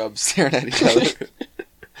half Stud. chubs staring at each other.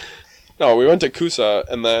 No, we went to Coosa,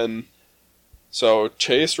 and then... So,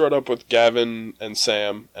 Chase rode up with Gavin and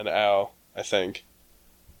Sam and Al, I think.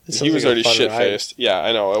 He was already shit-faced. Yeah,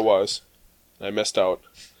 I know, it was. I missed out.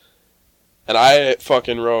 And I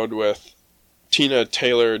fucking rode with Tina,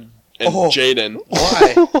 Taylor, and Jaden.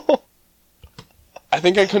 Why? I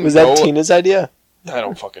think I couldn't Was go... that Tina's idea? I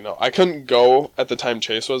don't fucking know. I couldn't go at the time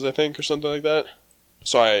Chase was, I think, or something like that.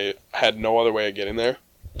 So I had no other way of getting there,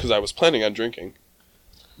 because I was planning on drinking.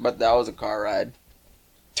 But that was a car ride.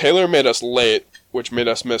 Taylor made us late, which made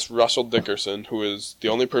us miss Russell Dickerson, who is the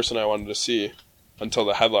only person I wanted to see until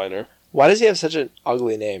the headliner. Why does he have such an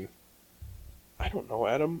ugly name? I don't know,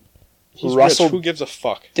 Adam. He's Russell rich. Who gives a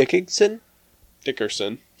fuck? Dickinson?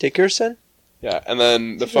 Dickerson. Dickerson? Yeah, and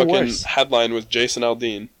then the Even fucking worse. headline was Jason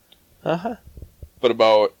Aldean. Uh-huh. But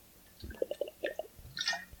about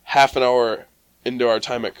half an hour into our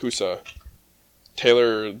time at Coosa,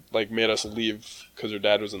 Taylor made us leave because her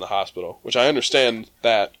dad was in the hospital, which I understand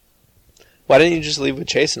that. Why didn't you just leave with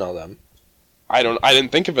Chase and all them? I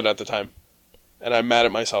didn't think of it at the time, and I'm mad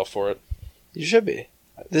at myself for it. You should be.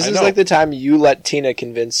 This I is know. like the time you let Tina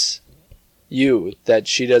convince you that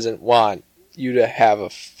she doesn't want you to have a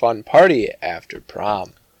fun party after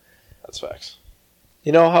prom. That's facts.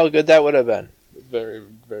 You know how good that would have been? Very,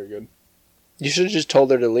 very good. You should have just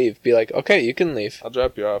told her to leave. Be like, okay, you can leave. I'll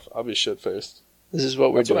drop you off. I'll be shit-faced. This is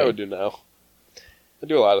what we're That's doing. what I would do now. I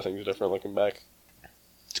do a lot of things different looking back.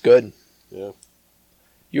 It's good. Yeah.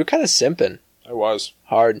 You were kind of simping. I was.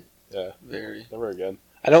 Hard. Yeah. Very. Never again.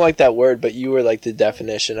 I don't like that word, but you were like the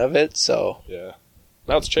definition of it, so Yeah.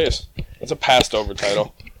 Now it's Chase. It's a passed over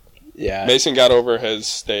title. yeah. Mason got over his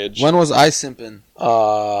stage. When was I simping?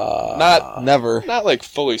 Never. Not like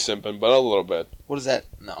fully simping, but a little bit. What is that?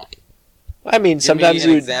 No. I mean, Give sometimes me an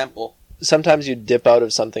you example. sometimes you dip out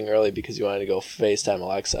of something early because you wanted to go FaceTime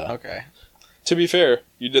Alexa. Okay. To be fair,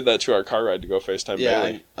 you did that to our car ride to go FaceTime Yeah,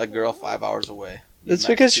 Bailey. a girl 5 hours away. That's Max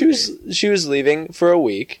because 2 days. she was leaving for a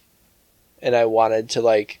week, and I wanted to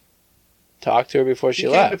talk to her before she She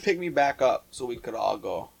came left. to pick me back up so we could all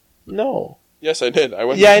go. No. Yes, I did. I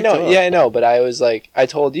went. Yeah, to I pick him know. up. Yeah, I know. But I was like, I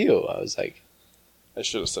told you. I was like, I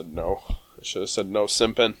should have said no. I should have said no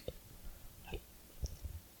simping.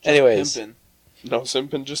 anyways, Pimpin'. No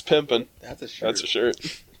simping, just pimping. That's a shirt. That's a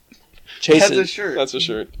shirt. Chase That's a is shirt. That's a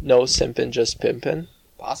shirt. no simping, just pimping.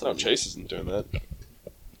 Possibly. No, Chase isn't doing that.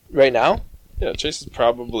 Right now? Yeah, Chase is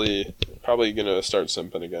probably gonna start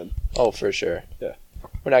simping again. Oh, for sure. Yeah.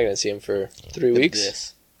 We're not gonna see him for 3 Look at weeks.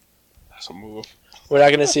 this. That's a move. We're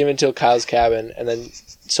not gonna see him until Kyle's cabin, and then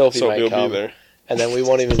Sophie So might he'll come, be there. and then we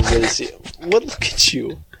won't even really see him. What? Look at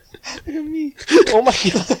you! Look at me. Oh my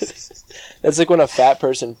god! That's like when a fat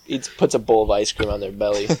person puts a bowl of ice cream on their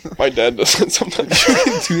belly. My dad does it sometimes.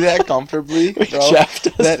 Do that comfortably, bro. Jeff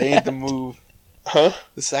does That ain't the move. Huh?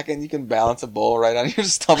 The second you can balance a bowl right on your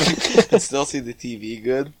stomach and still see the TV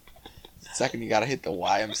good, the second you gotta hit the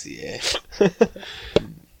YMCA.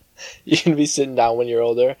 You're gonna be sitting down when you're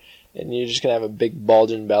older, and you're just gonna have a big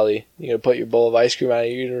bulging belly. You're gonna put your bowl of ice cream on it.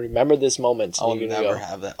 You're gonna remember this moment. I'll and you're gonna never go,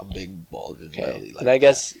 have a big bulging okay. belly. And I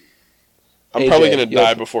guess I'm AJ, probably gonna you'll-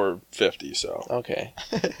 die before 50. So okay.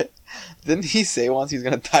 Didn't he say once he's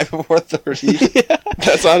gonna die before 30?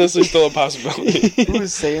 that's honestly still a possibility. Who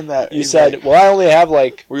was saying that? You He's said, like, well, I only have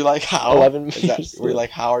were you like, how? 11 Is that, years were you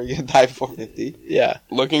like, how are you gonna die before 50? yeah.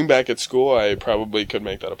 Looking back at school, I probably could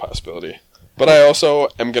make that a possibility. But I also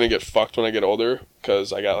am gonna get fucked when I get older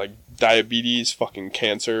because I got diabetes, fucking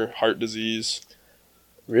cancer, heart disease,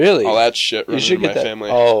 Really? all that shit You running should in get my that. family.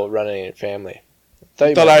 Oh, running in your family.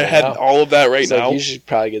 I thought I had all of that right now. You should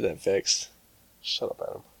probably get that fixed. Shut up,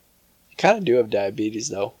 Adam. You kind of do have diabetes,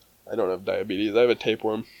 though. I don't have diabetes. I have a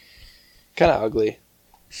tapeworm. Kind of ugly.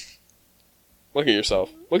 Look at yourself.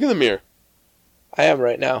 Look in the mirror. I am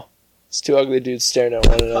right now. It's two ugly dudes staring at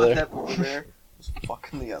one another. That polar bear was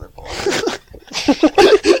fucking the other polar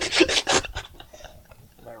bear.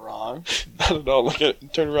 Am I wrong? Not at all. Look at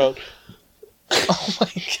it. Turn around. Oh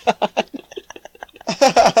my god.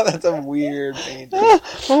 That's a weird painting.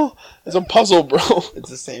 Oh, It's a puzzle, bro. It's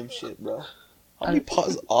the same shit, bro. How many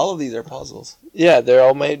puzzles? All of these are puzzles. yeah, they're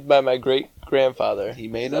all made by my great-grandfather. He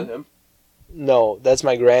made Is that them? him? No, that's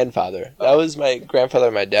my grandfather. That was my grandfather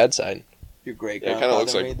on my dad's side. Your great Yeah, it kinda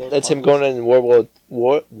looks like- made those That's him puzzles? going in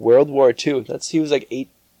World War II. He was like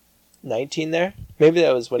 19 there. Maybe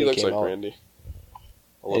that was when He he, looks came like out. Randy.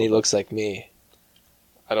 A And he little looks like me. bit.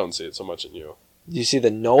 I don't see it so much in you. Do you see the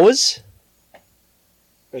nose?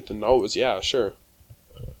 Right, the nose. Yeah, sure.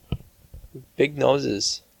 Big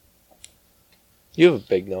noses. You have a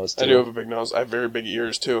big nose too. I do have a big nose. I have very big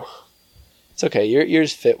ears, too. It's okay. Your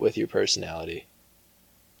ears fit with your personality.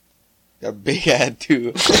 Got a big head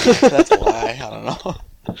too. That's why. I don't know.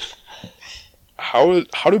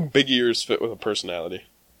 How do big ears fit with a personality?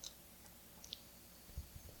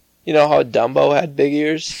 You know how Dumbo had big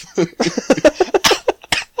ears?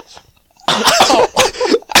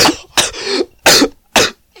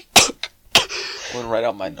 Went right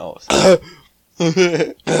out my nose.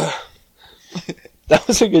 That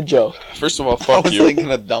was a good joke. First of all, I fuck was you.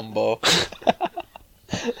 thinking of Dumbo.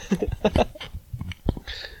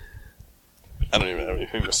 I don't even have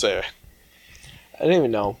anything to say. I don't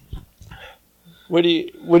even know. What do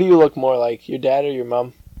you look more like, your dad or your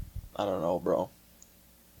mom? I don't know, bro.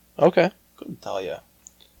 Okay. Couldn't tell you.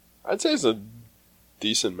 I'd say it's a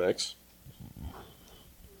decent mix.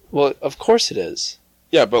 Well, of course it is.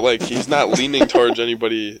 Yeah, but like he's not leaning towards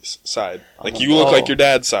anybody's side. Like you look like your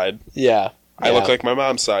dad's side. Yeah. I look like my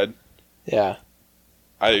mom's side. Yeah.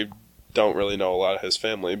 I don't really know a lot of his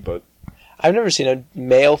family, but I've never seen a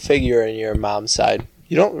male figure in your mom's side.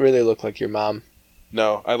 You don't really look like your mom.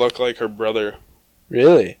 no, I look like her brother.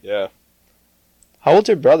 Really? Yeah. How old's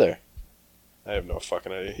your brother? I have no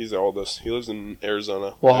fucking idea. He's the oldest. He lives in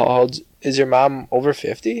Arizona. Well, how old is your mom? Over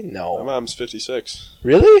 50? My No. mom's 56.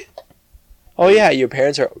 Really? Oh yeah, your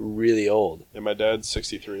parents are really old. And my dad's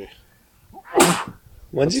 63.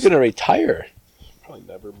 When's he gonna retire? Probably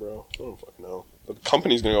never, bro. I don't fucking know. The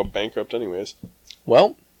company's gonna go bankrupt anyways.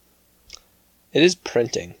 Well, it is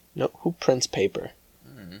printing. No, who prints paper?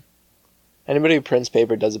 Mm-hmm. Anybody who prints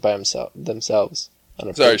paper does it by themselves. On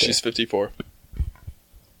a Sorry, printer. she's 54.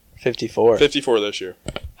 54. 54 this year.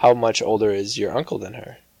 How much older is your uncle than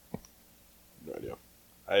her? No idea.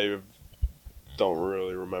 I don't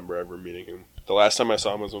really remember ever meeting him. The last time I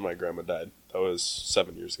saw him was when my grandma died. That was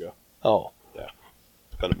 7 years ago. Oh,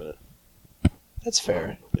 It's been a minute. that's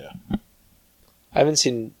fair. Yeah. I haven't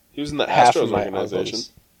seen He was in the half Astros of my organization.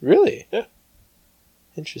 uncles. Really? Yeah.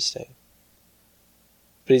 Interesting.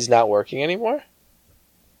 But he's not working anymore?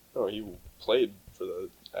 Oh, he played for the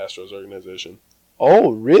Astros organization.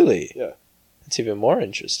 Oh, really? Yeah. That's even more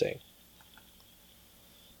interesting.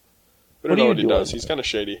 We What don't are know you what he doing? does. He's kind of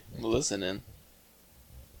shady. Listening.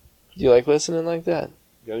 Do you like listening like that?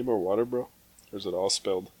 You got any more water, bro? Or is it all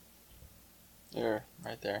spilled? There,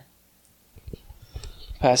 right there.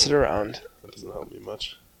 Pass it around. That doesn't help me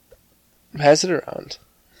much. Pass it around.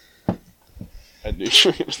 I knew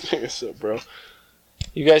you were going to take a sip, bro.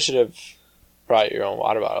 You guys should have brought your own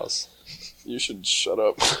water bottles. You should shut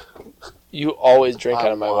up. You always drink I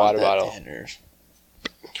out of my want water that bottle. Tanners.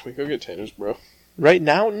 Can we go get Tanner's, bro? Right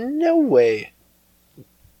now? No way.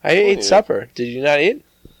 I ate yeah. supper. Did you not eat?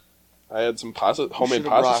 I had some homemade should've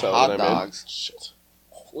pasta brought salad hot I made. dogs. Shit.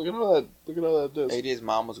 Look at all that is. AJ's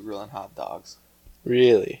mom was grilling hot dogs.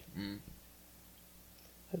 Really? Mm.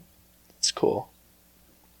 It's cool.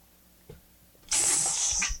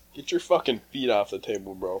 Get your fucking feet off the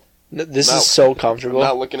table, bro. This Not- is so I'm comfortable.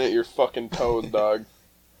 not looking at your fucking toes, dog.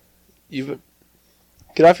 You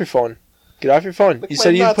get off your phone. Get off your phone. Lick You my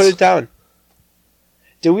said you'd nuts. put it down.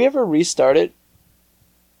 Did we ever restart it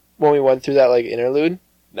when we went through that like interlude?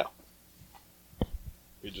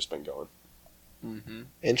 We've just been going. Mm-hmm.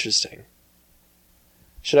 Interesting.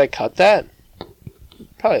 Should I cut that?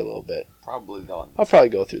 Probably a little bit. Probably don't. I'll probably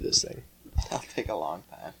go through this thing. That'll take a long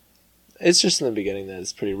time. It's just in the beginning that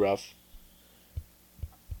it's pretty rough.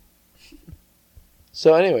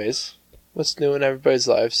 So anyways, what's new in everybody's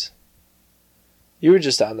lives? You were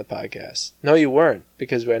just on the podcast. No, you weren't,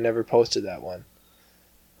 because I never posted that one.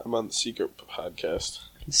 I'm on the secret podcast.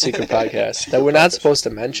 Secret podcast that we're not supposed to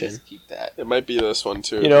mention. Just keep that. It might be this one,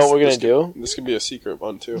 too. You know what we're This going to do? This could be a secret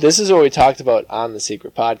one, too. This is what we talked about on the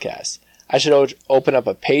secret podcast. I should open up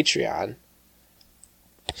a Patreon,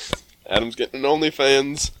 Adam's getting an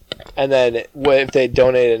OnlyFans. and then if they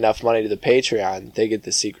donate enough money to the Patreon, they get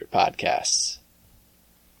the secret podcasts.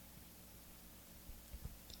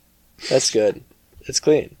 That's good. It's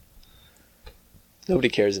clean. Nobody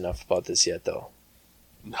cares enough about this yet, though.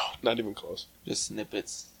 No, not even close. Just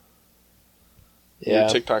snippets. Yeah.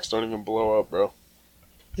 Your TikToks don't even blow up, bro.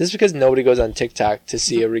 This is because nobody goes on TikTok to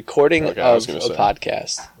see a recording Okay, I was of a gonna say.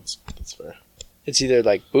 podcast. That's fair. It's either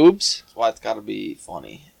like boobs. That's why it's got to be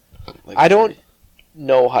funny. Like, I don't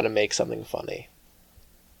know how to make something funny.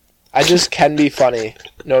 I just can be funny,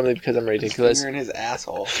 normally because I'm ridiculous. Finger in his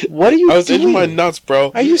asshole. What are you I was doing? itching my nuts,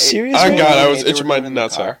 bro. Are you serious? Oh, right God, now? I was They itching were my doing in the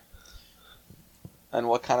nuts car. out. And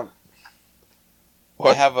what kind of...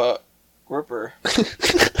 What? I have a gripper.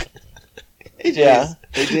 Yeah.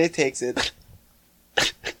 AJ takes it.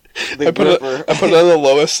 The I put it gripper. on the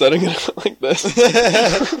lowest setting and it went like this.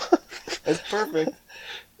 It's perfect.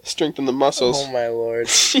 Strengthen the muscles. Oh my lord!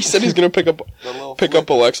 He said he's gonna pick up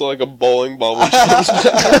Alexa like a bowling ball.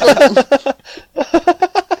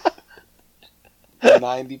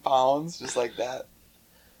 90 pounds, just like that.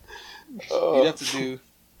 You'd have to do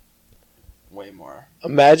way more.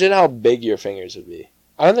 Imagine how big your fingers would be.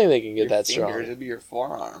 I don't think they can get Your that fingers, strong. It'd be your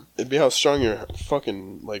forearm. It'd be how strong your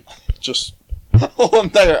fucking like just Whole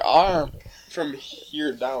entire arm. from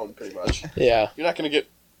here down, pretty much. Yeah, You're not gonna get.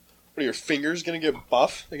 What are your fingers gonna get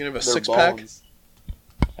buff? They're gonna have a They're 6-pack. bones.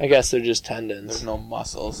 I guess they're just There's tendons. no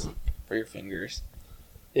muscles for your fingers.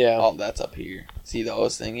 Yeah, Oh, that's up here. See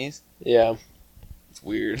those thingies? yeah, It's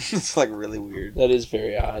weird. It's like really weird. that is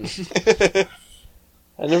very odd.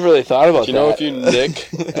 I never really thought about You know, that. if you nick,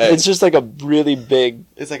 hey, It's just like a really big.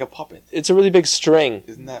 It's like a puppet. It's a really big string,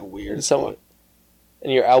 Isn't that weird? and someone,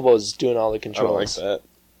 and your elbow's doing all the I don't like controls. that.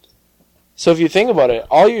 So if you think about it,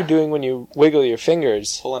 all you're doing when you wiggle your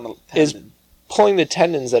fingers, Pulling a Is- tendon. pulling the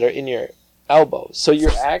tendons that are in your elbow. So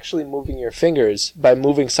you're actually moving your fingers by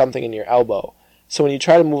moving something in your elbow. So when you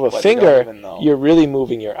try to move a But you finger, don't even know. you're really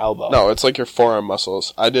moving your elbow. No, it's like your forearm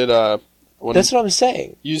muscles. I did. When That's what I'm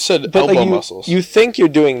saying. you said But elbow like muscles, you think you're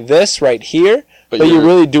doing this right here, but you're you're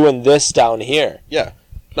really doing this down here.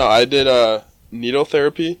 No, I did needle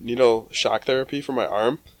shock therapy for my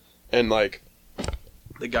arm, and like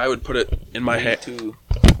the guy would put it in my hand. Too.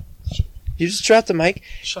 You just dropped the mic.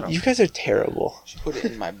 Shut up. You guys are terrible. Should put it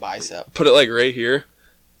in my bicep. Put it like right here,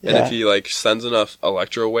 and Yeah. if he like sends enough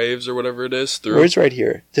electro waves or whatever it is through Words right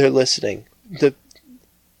here. They're listening.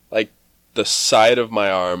 the side of my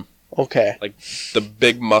arm, Okay. the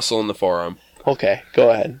big muscle in the forearm, Okay. Go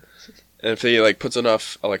ahead. and if he like puts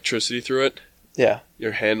enough electricity through it, Yeah.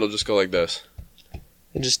 your hand will just go like this.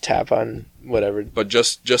 And just tap on whatever. But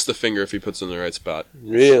just the finger if he puts it in the right spot.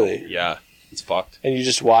 Really. Yeah, it's fucked. And you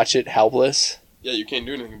just watch it helpless. Yeah, you can't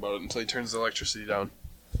do anything about it until he turns the electricity down.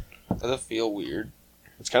 Does it feel weird?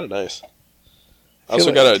 It's kind of nice. I I feel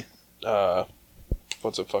also like- got a,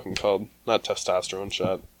 what's it fucking called? Not testosterone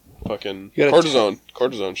shot. Fucking You got a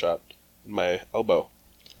cortisone shot in my elbow.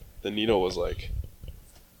 The needle was like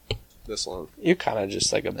this long You're kind of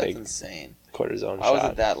just like a That's big insane. cortisone How was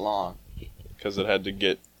shot. it that long? because it had to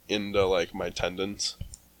get into like my tendons.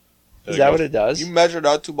 Is that what it does? You measured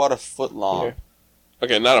out to about a foot long. Here.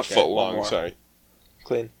 Okay, not a Okay, foot one long, more. sorry.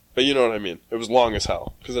 Clean. But you know what I mean. It was long as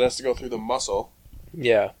hell because it has to go through the muscle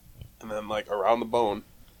Yeah. and then like around the bone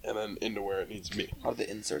and then into where it needs to be. How'd they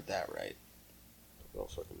insert that right? I don't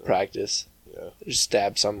fucking know. Practice. Yeah. Just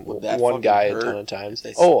stab Would that one fucking guy hurt a ton of times.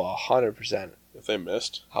 if they- Oh, 100%. If they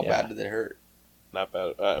missed, How Yeah. bad did it hurt? not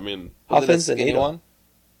bad. I mean, How Was it a thin's the skinny needle? one?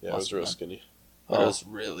 yeah, it was Must real have been. skinny. But Oh. it was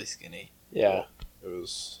really skinny. Yeah. It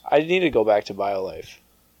was. I need to go back to BioLife.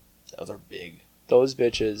 Those are big. Those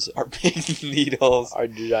bitches Are big needles. are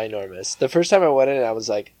ginormous. The first time I went in, I was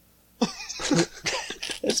like,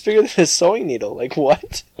 it's bigger than a sewing needle. Like,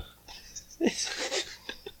 what? They're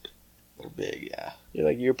big, yeah. You're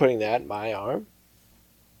like, you're putting that in my arm?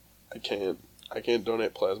 I can't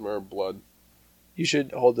donate plasma or blood. You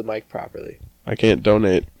should hold the mic properly. I can't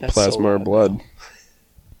donate That's plasma so or loud. blood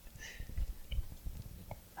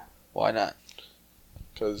Why not?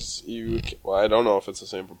 because well, I don't know if it's the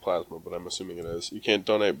same for plasma, but I'm assuming it is. You can't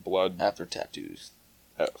donate blood After tattoos.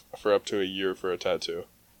 for up to a year for a tattoo.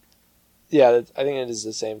 Yeah, I think it is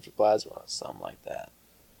the same for plasma. Something like that.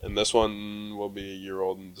 And this one will be a year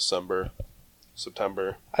old in September.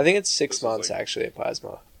 I think it's 6 This is months, like- actually, at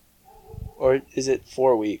plasma. Or is it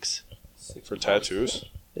 4 weeks? For tattoos?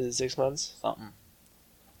 Is it 6 months? Something.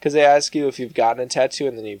 Because they ask you if you've gotten a tattoo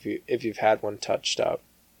and then if you've had one touched up.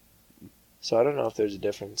 So I don't know if there's a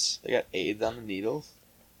difference. They got AIDS on the needles.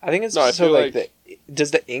 I think it's No, I so feel like does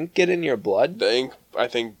the ink get in your blood? The ink, I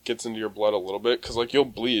think, gets into your blood a little bit because like you'll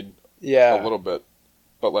bleed Yeah. a little bit,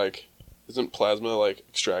 but like isn't plasma like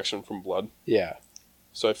extraction from blood? Yeah.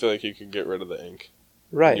 So I feel like you could get rid of the ink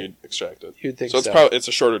Right. when you extract it. You'd think So so. it's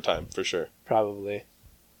a shorter time for sure. Probably.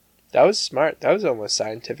 That was smart. That was almost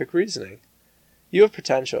scientific reasoning. You have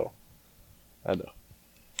potential. I know.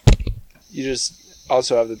 You just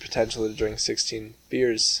also have the potential to drink 16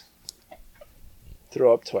 beers.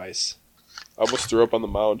 Throw up twice. I almost threw up on the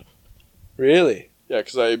mound. Really? Yeah,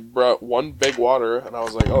 because I brought one big water and I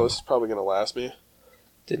was like, oh, this is probably gonna last me.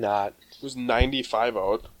 Did not. It was 95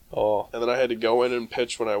 out, Oh, and then I had to go in and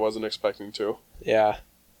pitch when I wasn't expecting to. yeah.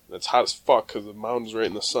 And it's hot as fuck because the mound's right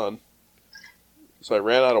in the sun. So I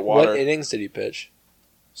ran out of water. What innings did he pitch?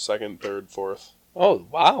 Second, third, fourth. Oh,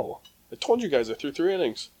 wow. I told you guys I threw 3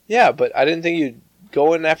 innings. Yeah, but I didn't think you'd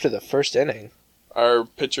go in after the first inning. Our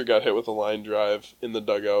pitcher got hit with a line drive in the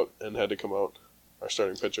dugout and had to come out. Our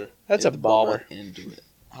starting pitcher. That's Yeah, a the ball bummer. went into it.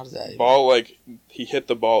 How does that even... Ball, like, he hit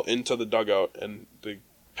the ball into the dugout, and the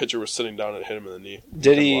pitcher was sitting down and hit him in the knee.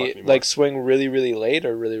 Did he, like, swing really, really late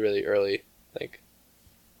or really, really early? Like,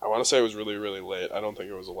 I want to say it was really, really late. I don't think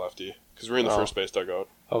it was a lefty. Because we were in the first base dugout.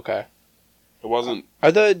 Okay. It wasn't...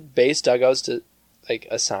 Are the base dugouts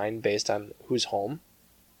assigned based on who's home?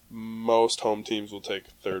 Most home teams will take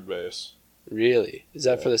third base. Really? Is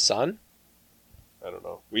that for the sun? I don't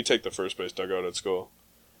know. We take the first base dugout at school.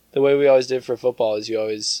 The way we always did for football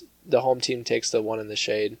is the home team takes the one in the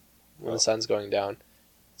shade when the sun's going down.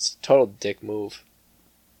 It's a total dick move.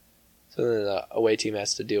 So then the away team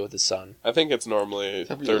has to deal with the sun. I think it's normally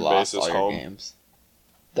third base is home. Games.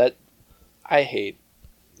 That I hate.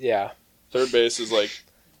 Yeah. Third base is like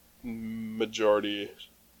majority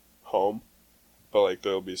home, but like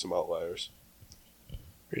there'll be some outliers.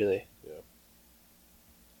 Really? Yeah.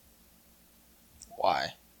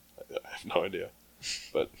 Why? I have no idea,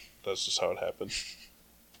 but that's just how it happened.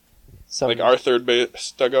 Some, like our third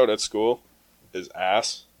base dugout at school is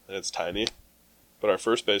ass, and it's tiny, but our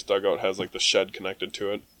first base dugout has like the shed connected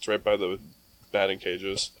to it. It's right by the batting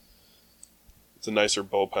cages. It's a nicer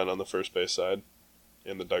bullpen on the first base side,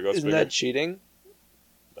 and the dugout's Isn't bigger. that cheating?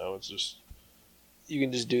 No, it's just... You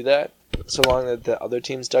can just do that so long that the other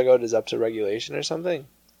team's dugout is up to regulation or something?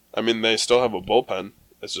 I mean, they still have a bullpen.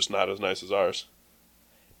 It's just not as nice as ours.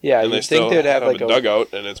 Yeah, and you'd think they'd have like a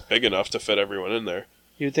dugout, and it's big enough to fit everyone in there.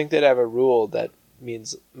 You'd think they'd have a rule that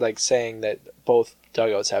means, like, saying that both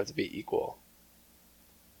dugouts have to be equal.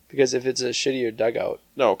 Because if it's a shittier dugout...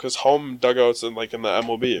 No, because home dugouts in the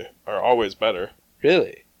MLB are always better.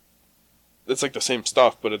 Really? It's like the same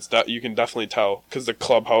stuff, but it's you can definitely tell. Because the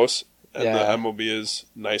clubhouse and Yeah. the MLB is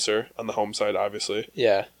nicer on the home side, obviously.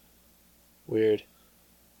 Yeah. Weird.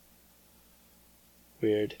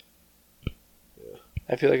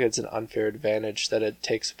 I feel like it's an unfair advantage that it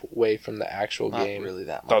takes away from the actual Not game. really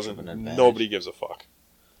that much of an Doesn't. advantage. Nobody gives a fuck.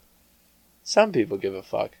 Some people give a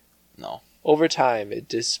fuck. No. Over time, it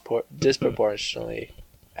disproportionately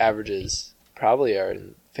averages probably are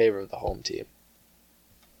in favor of the home team.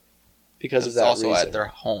 Because of It's that also reason. at their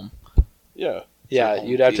home. Yeah. Yeah, home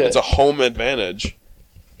you'd have to... It's a home advantage.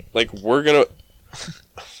 Like, we're gonna...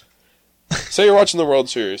 Say you're watching the World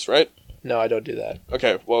Series, right? No, I don't do that.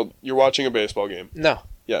 Okay, well, you're watching a baseball game. No.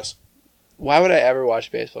 Yes. Why would I ever watch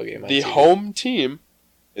a baseball game on The TV? home team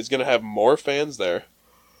is going to have more fans there.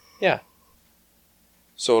 Yeah.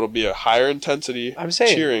 So it'll be a higher intensity I'm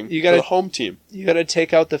saying, cheering you for gotta- the home team. You got to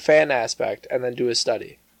take out the fan aspect and then do a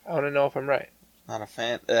study. I want to know if I'm right. Not a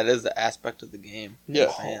fan. That is the aspect of the game.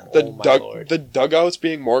 Yeah. Fan. The dugouts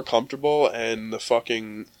being more comfortable and the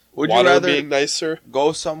fucking Would you water rather being nicer.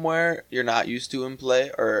 go somewhere you're not used to and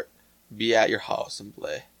play, or be at your house and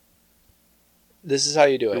play? This is how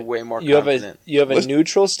you do You're it. way more You have confident. a Listen-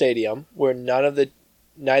 neutral stadium where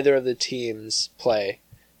neither of the teams play.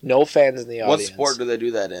 No fans in the What audience. sport do they do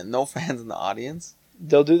that in? No fans in the audience?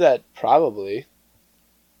 They'll do that probably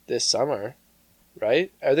this summer,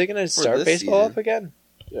 right? Are they going to start this baseball season. up again?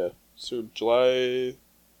 Yeah. So July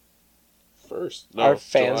 1st. No, Are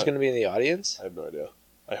fans July. going to be in the audience? I have no idea.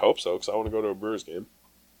 I hope so, because I want to go to a Brewers game.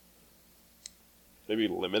 Maybe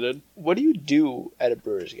limited. What do you do at a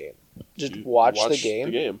Brewers game? Just You watch the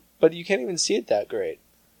game? But you can't even see it that great.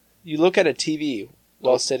 You look at a TV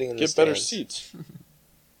while sitting in the Get stands. better seats.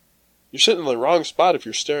 You're sitting in the wrong spot if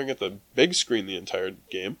you're staring at the big screen the entire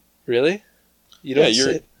game. Really? You don't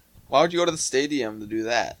you're- sit? Why would you go to the stadium to do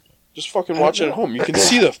that? Just fucking I watch don't it at know. home. You can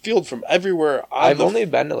see the field from everywhere. I've only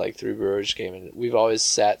been to like 3 Brewers games, and we've always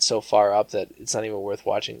sat so far up that it's not even worth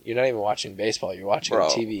watching. You're not even watching baseball. You're watching Bro.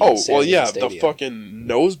 TV. Oh, and standing well, in yeah, the the stadium. fucking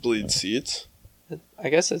nosebleed seats. I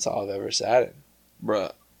guess that's all I've ever sat in.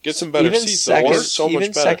 Bruh. Get some better even seats. second, Or so much even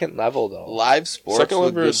better. second level though. Live sports Second with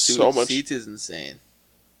level good is so much- seats is insane.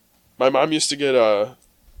 My mom used to get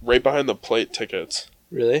right behind the plate tickets.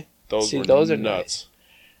 Really? Those See, were those are nuts.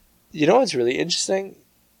 You know what's really interesting?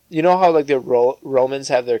 You know how like the Romans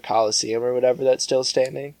have their Colosseum or whatever that's still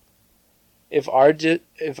standing? If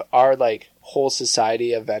our like whole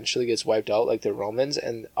society eventually gets wiped out like the Romans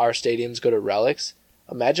and our stadiums go to relics,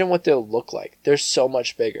 imagine what they'll look like. They're so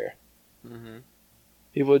much bigger. Mm-hmm.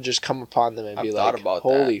 People would just come upon them and I've be thought like, about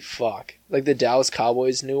holy fuck. Like the Dallas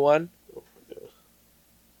Cowboys new one.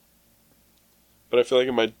 But I feel like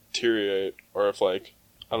it might deteriorate, or if like,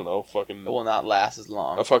 I don't know, fucking It will not last as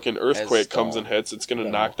long. a fucking earthquake comes stone. and hits, it's gonna No.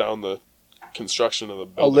 knock down the construction of the A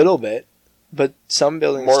building. little bit. But some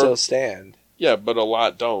buildings More- still stand. Yeah, but a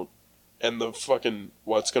lot don't. And the fucking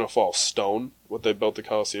what's gonna fall? Stone? What they built the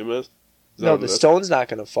Coliseum is? Is that No, what the it is? stone's not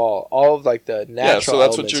going to fall. All of like the natural Yeah, so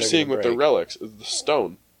that's what elements you're are seeing gonna with the break. relics is the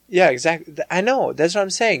stone. Yeah, exactly. I know. That's what I'm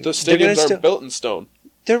saying. The They're gonna stadiums aren't still- built in stone.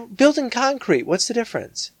 They're built in concrete. What's the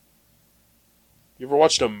difference? You ever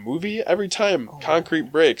watched a movie? Every time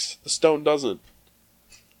concrete breaks, the stone doesn't.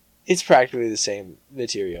 It's practically the same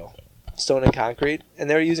material. Stone and concrete. And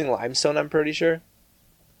they were using limestone, I'm pretty sure.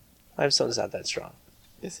 Limestone's not that strong.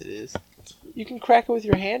 Yes, it is. You can crack it with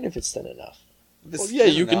your hand if it's thin enough. Well, yeah,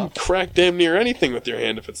 you can crack damn near anything with your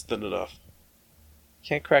hand if it's thin enough. You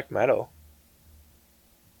can't crack metal.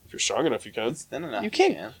 If you're strong enough, you can. It's thin enough. You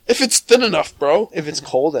can't. If it's thin enough, bro. If it's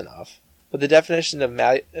cold enough. But the definition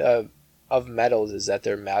of metals is that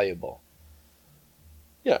they're malleable.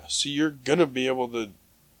 Yeah, so you're gonna be able to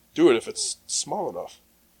do it if it's small enough.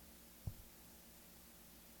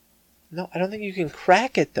 No, I don't think you can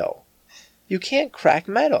crack it, though. You can't crack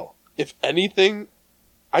metal. If anything,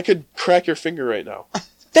 I could crack your finger right now.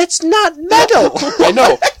 That's not metal! I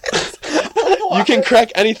know. You can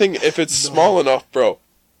crack anything if it's small enough, bro.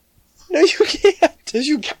 No, you can't. Yes,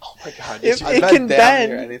 you can. Oh my god. If Yes, it can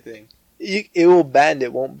bend, anything. it will bend.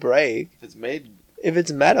 It won't break. If it's made. If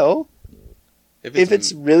it's metal, if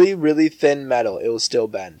it's really, really thin metal, it will still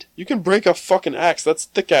bend. you can break a fucking axe. That's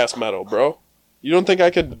thick ass metal, bro. You don't think I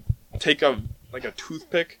could take a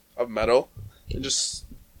toothpick of metal and just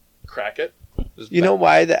crack it? You know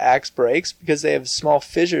why the axe breaks? Because they have small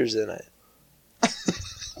fissures in it.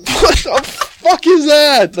 What the fuck is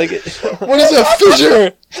that? Like What is a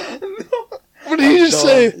fissure? What did you just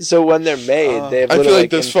say? So when they're made, they have I little, feel like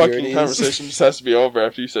this fucking impurities. conversation just has to be over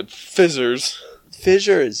after you said fizzers.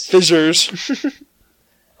 Fissures. Fissures.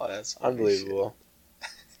 Oh, that's Unbelievable.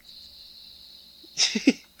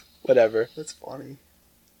 Whatever. That's funny.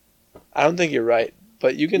 I don't think you're right,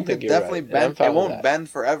 but you can think you're definitely right. bend. It won't bend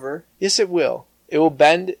forever. Yes, it will. It will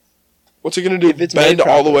bend. What's it gonna do? If it's Bend made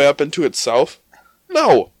all the properly. way up into itself?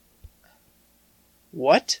 No.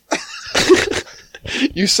 What?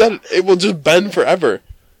 You said it will just bend forever.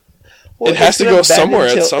 Well, it has it's to gonna go bend somewhere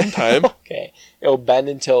until- at some time. Okay. It'll bend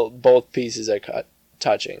until both pieces are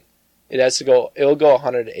touching. It has to go. It'll go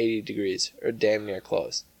 180 degrees or damn near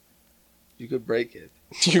close. You could break it.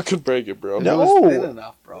 You could break it, bro. No. It was thin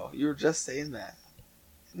enough, bro. You were just saying that.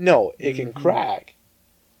 No, it can crack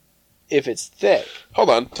if it's thick. Hold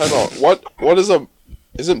on, time out. What is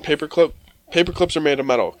isn't paperclip? Paper clips are made of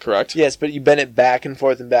metal, correct? Yes, but you bend it back and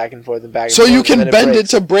forth and back and forth and back and So forth. you and can then bend it breaks.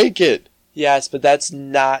 to break it. Yes, but that's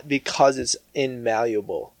not because it's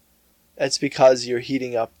immalleable. That's because you're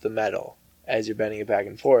heating up the metal as you're bending it back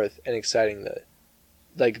and forth and exciting the...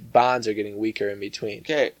 Like, bonds are getting weaker in between.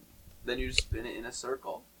 Okay, then you just spin it in a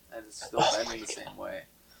circle, and it's still bending the same way.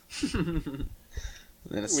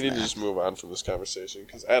 Then it We need to snaps. just move on from this conversation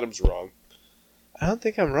because Adam's wrong. I don't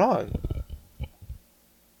think I'm wrong.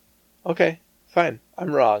 Okay, fine.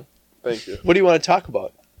 I'm wrong. Thank you. What do you want to talk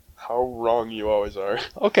about? How wrong you always are.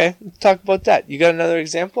 Okay, let's talk about that. You got another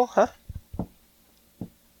example, huh?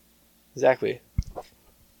 Exactly. I'm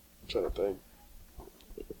trying to think.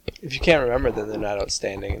 If you can't remember them, they're not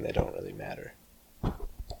outstanding and they don't really matter.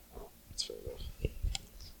 That's fair enough.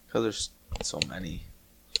 Because there's so many.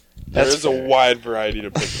 There That's is fair. a wide variety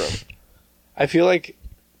to pick from. I feel like,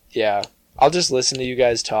 yeah, I'll just listen to you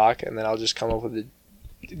guys talk and then I'll just come up with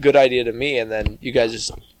a good idea to me and then you guys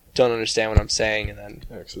just don't understand what I'm saying and then,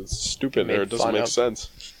 Yeah, 'cause it's stupid Made or it doesn't fun make of. sense.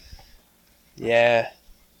 yeah.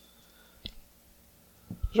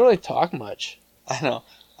 You don't really talk much. I know.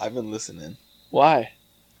 I've been listening. Why?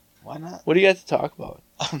 Why not? What do you got to talk about?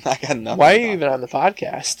 I'm not got nothing. Why are to you talk even about. on the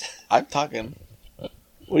podcast? I'm talking.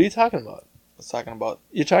 What are you talking about? I was talking about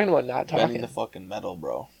You're talking about not bending talking. the fucking metal,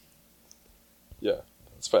 bro.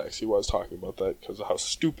 That's facts. He was talking about that because of how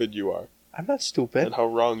stupid you are I'm not stupid. and how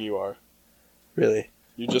wrong you are. Really.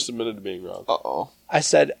 You just admitted to being wrong. Uh-oh. I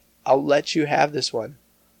said, I'll let you have this one.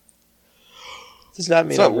 Does not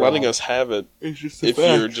mean It's not I'm letting wrong. us have it It's just if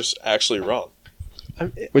you're just actually wrong.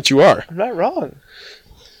 I'm Which you are. not wrong.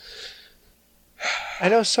 I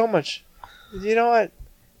know so much. You know what?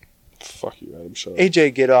 Fuck you, Adam. Shut up.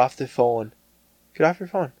 AJ, get off the phone. Get off your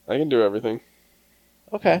phone. I can do everything.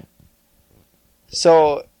 Okay.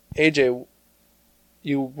 So, AJ,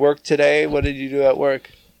 you worked today. What did you do at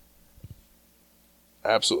work?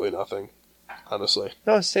 Absolutely nothing. Honestly.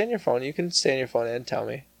 No, stay on your phone. You can stay on your phone and tell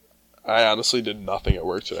me. I honestly did nothing at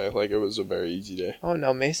work today. Like, it was a very easy day. Oh,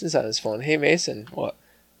 no, Mason's on his phone. Hey, Mason. What?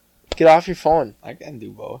 Get off your phone. I can do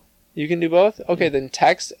both. You can do both? Okay, then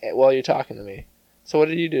text while you're talking to me. So what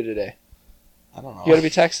did you do today? I don't know. You gotta be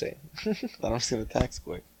texting. Then I'm just gonna text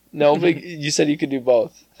quick. No, but you said you could do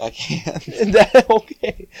both. I can't.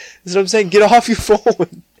 Okay. That's what I'm saying. Get off your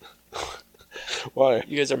phone. Why?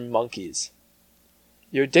 You guys are monkeys.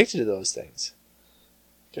 You're addicted to those things.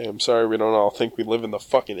 Okay, I'm sorry we don't all think we live in the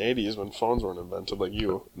fucking 80s when phones weren't invented like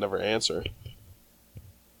you never answer.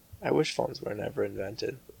 I wish phones were never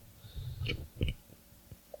invented.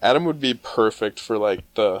 Adam would be perfect for like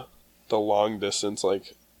the long distance,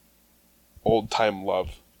 like old time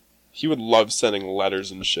love. He would love sending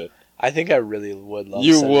letters and shit. I think I really would love.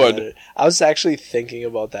 You would. Letters. I was actually thinking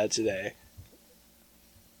about that today.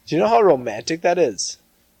 Do you know how romantic that is?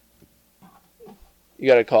 You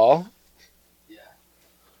got a call? Yeah.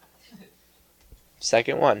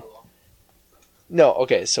 Second one. No,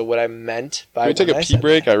 okay. So what I meant by Can we take a pee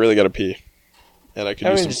break? I really got to pee, and I could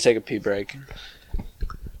I'm use gonna some. just take a pee break.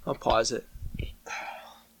 I'll pause it.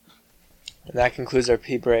 And that concludes our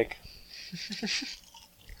pee break.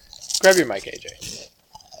 Grab your mic, AJ.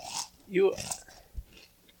 You're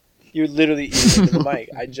literally eating into the mic.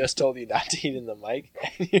 I just told you not to eat in the mic,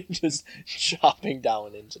 and you're just chopping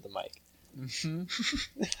down into the mic. Mm-hmm.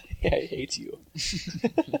 I hate you.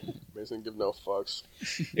 Mason, give no fucks.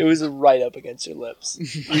 It was right up against your lips.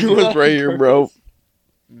 You was right here, bro.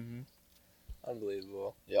 Mm-hmm.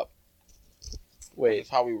 Unbelievable. Yep. Wait, That's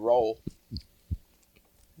how we roll.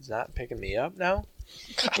 he's not picking me up now?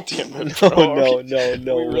 God damn it, No, bro.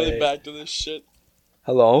 no Are we really way. back to this shit?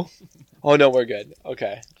 Hello? Oh, no, we're good.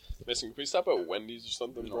 Okay. Mason, can we stop at Wendy's or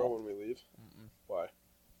something, bro, No. when we leave? Why?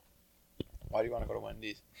 Why do you want to go to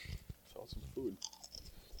Wendy's? Sell some food.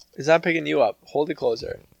 It's not picking you up. Hold it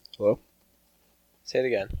closer. Hello? Say it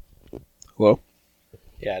again. Hello?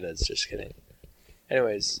 Yeah, it is. Just kidding.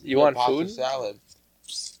 Anyways, you Good want pasta food? salad.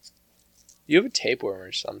 You have a tapeworm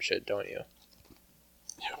or some shit, don't you?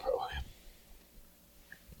 Yeah, probably.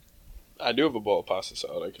 I do have a bowl of pasta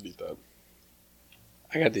salad. I could eat that.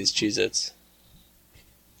 I got these Cheez-Its.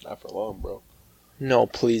 Not for long, bro. No,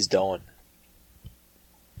 please don't.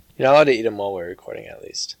 You're not allowed to eat them while we're recording, at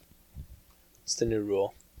least. It's the new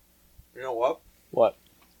rule. You know what? What?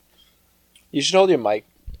 You should hold your mic.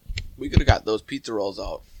 We could have got those pizza rolls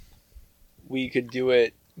out. We could do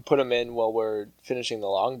it, put them in while we're finishing the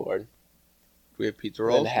longboard. We have pizza Then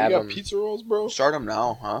rolls. have You got 'em- pizza rolls, bro? Start them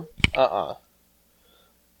now, huh?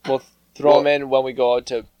 We'll throw them in when we go out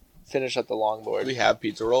to finish up the longboard. We have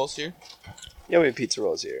pizza rolls here. Yeah, we have pizza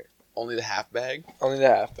rolls here. Only the half bag. Only the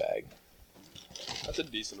half bag. That's a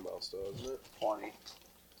decent amount still, isn't it? 20.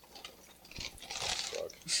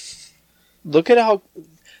 Fuck. Look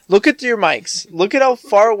at your mics. Look at how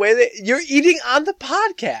far away you're eating on the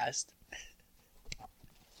podcast.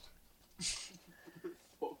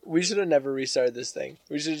 We should have never restarted this thing.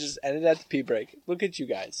 We should have just ended at the pee break. Look at you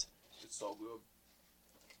guys. It's so good.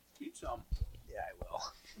 Eat some. Yeah, I will.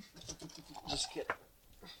 Just kidding.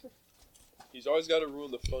 He's always got to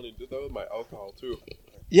ruin the fun. He did that with my alcohol, too.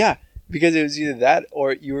 Yeah, because it was either that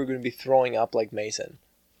or you were going to be throwing up like Mason.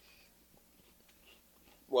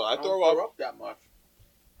 Well, I don't throw up. up that much.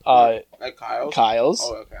 Like Kyle's? Kyle's.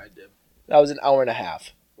 Oh, okay, I did. That was an hour and a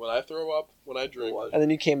half. When I throw up, when I drink. And then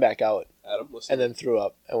you came back out Adam, listen. and then threw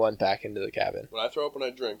up and went back into the cabin. When I throw up when I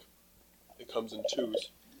drink, it comes in twos.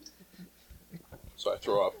 So I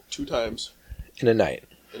throw up 2 times In a night.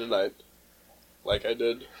 in a night, like I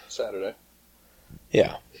did Saturday.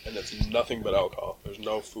 Yeah. And it's nothing but alcohol. There's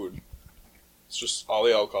no food. It's just all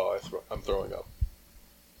the alcohol I'm throwing up.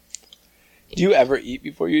 Do you ever eat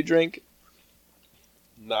before you drink?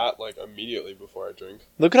 Not like immediately before I drink.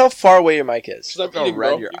 Look at how far away your mic is. Because I'm Look how eating, red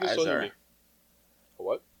bro. your You can eyes still hear are. me. A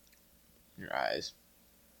what? Your eyes.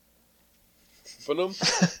 Venom?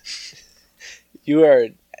 You are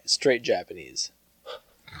straight Japanese.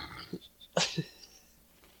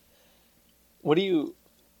 What are you?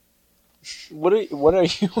 What are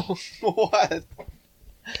you? What?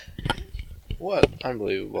 What?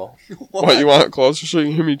 Unbelievable. What, you want it closer so you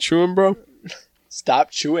can hear me chewing, bro?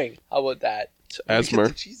 Stop chewing. How about that? Asthma. Get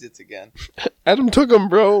the Cheez-Its again. Adam took them,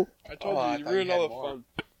 bro. I told I you, you thought ruined you had all the more. fun.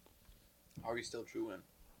 Are we still chewing?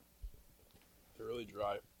 They're really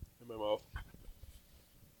dry in my mouth.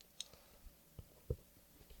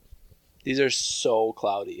 These are so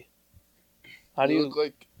cloudy. How do You you look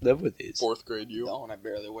like live with these? 4th grade you. No, and I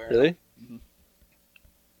barely wear it. Really?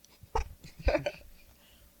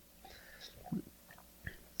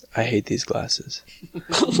 I hate these glasses.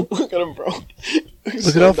 Look at him, bro.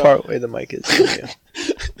 Look at how far away the mic is from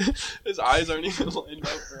you. His eyes aren't even lined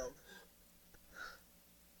up, bro.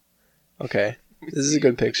 Okay. This is a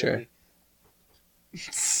good picture.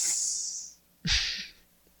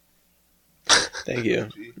 Thank you.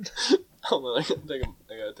 Hold on, I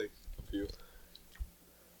gotta take a few.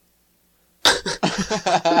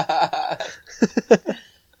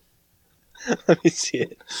 Let me see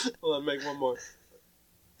it. Hold on, make one more.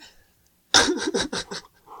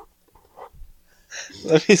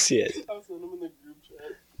 Let me see it. I'll send them in the group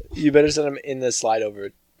chat. You better send them in the slide over.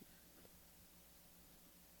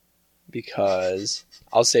 because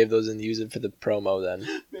I'll save those and use it for the promo then.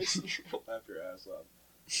 Mason, you'll laugh your ass off.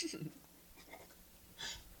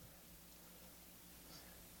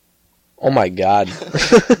 Oh my god.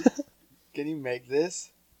 Can you make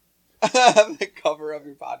this the cover of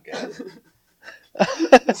your podcast?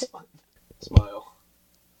 Smile.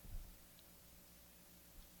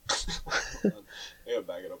 I gotta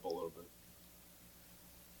back it up a little bit.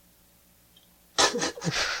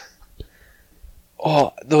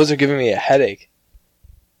 Oh, those are giving me a headache.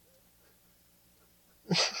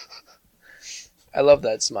 I love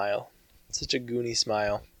that smile. Such a goony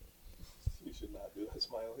smile. You should not do that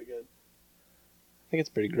smile again. I think it's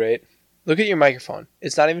pretty great. Look at your microphone.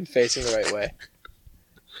 It's not even facing the right way.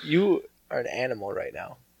 You are an animal right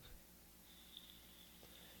now.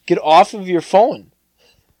 Get off of your phone.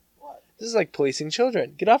 What? This is like policing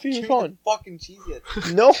children. Get off of your phone. Fucking cheese it.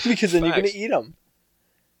 No, because then you're going Facts. to eat them.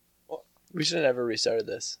 What? We should have never restarted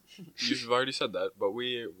this. You've already said that, but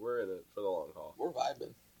we're in it for the long haul. We're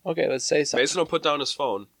vibing. Okay, let's say something. Mason will put down his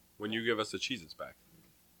phone when you give us the Cheez-Its back.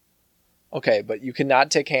 Okay, but you cannot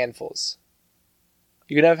take handfuls.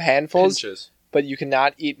 You can have handfuls, Pinches. but you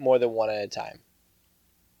cannot eat more than one at a time.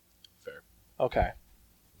 Fair. Okay.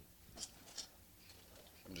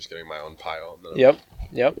 I'm just getting my own pile. And then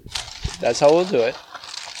Yep. That's how we'll do it.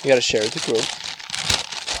 You got to share with the group.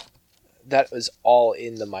 That was all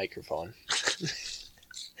in the microphone.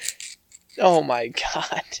 Oh my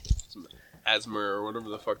god. asthma or whatever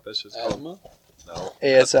the fuck that's just called. Asthma? No.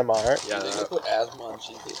 ASMR. Yeah. They could put asthma on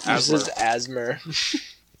cheese. This is asthma.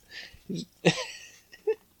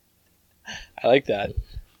 I like that.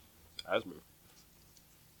 Asthma.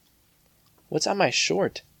 What's on my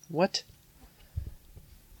short? What?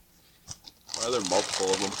 Why are there multiple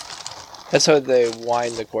of them? That's how they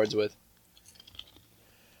wind the cords with.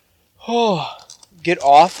 Oh, get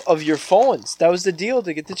off of your phones. That was the deal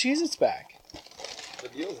to get the Cheez-Its back. The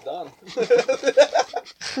deal's done.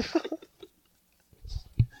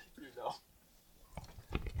 You know.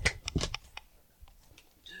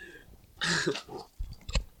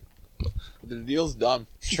 The deal's done.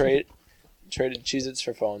 Traded Cheez-Its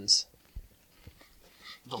for phones.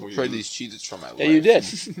 No, we Trade didn't. these Cheez-Its from my life. Yeah, you did.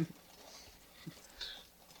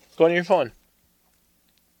 Go on your phone.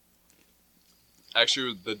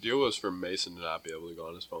 Actually, the deal was for Mason to not be able to go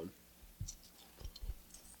on his phone.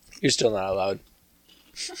 You're still not allowed.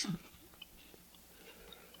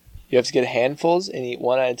 You have to get handfuls and eat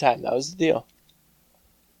one at a time. That was the deal.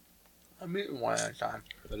 I'm eating one at a time.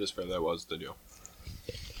 That is fair. That was the deal.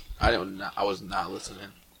 I was not listening.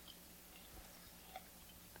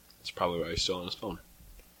 That's probably why he's still on his phone.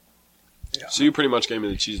 Yeah. So you pretty much gave me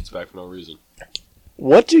the Cheez-Its back for no reason.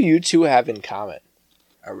 What do you two have in common?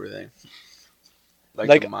 Everything.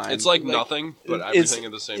 Like, the mind. It's like nothing, but it's- everything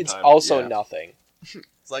at the same It's time. also Yeah. nothing.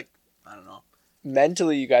 It's like, I don't know.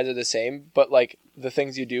 Mentally, you guys are the same, but like the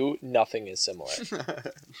things you do, nothing is similar. That's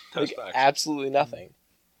Like, facts. absolutely nothing.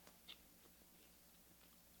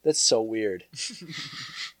 That's so weird.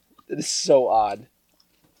 That is so odd.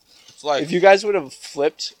 It's like, If you guys would have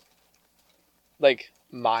flipped, like,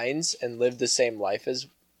 minds and lived the same life as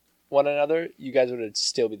one another, you guys would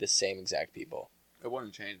still be the same exact people. it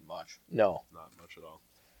wouldn't change much. No, Not much at all.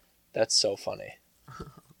 that's so funny.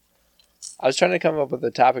 I was trying to come up with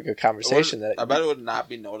a topic of conversation that I bet it would not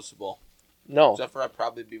be noticeable. no, Except for I'd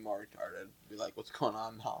probably be more retarded. Be like, what's going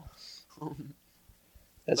on now?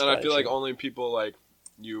 that's And I probably feel like true. only people like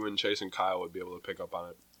you and Chase and Kyle would be able to pick up on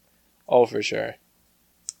it. Oh, for sure.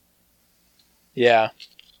 Yeah,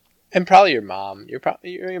 and probably your mom.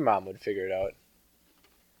 Your mom would figure it out.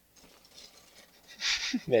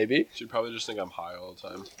 Maybe She'd probably just think I'm high all the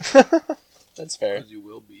time. that's fair Because you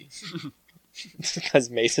will be. because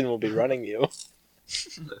Mason will be running you.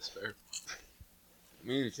 That's fair.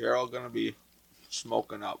 Me and Cheryl gonna be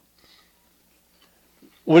smoking up.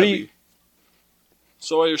 What do Heavy. you?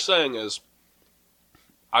 So what you're saying is,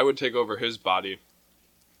 I would take over his body,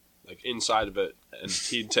 like inside of it, and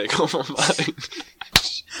he'd take over mine.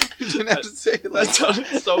 You didn't have to say it That like sounded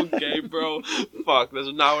so gay, bro. Fuck, that's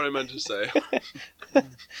not what I meant to say.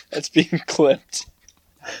 That's being clipped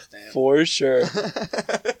that. for sure.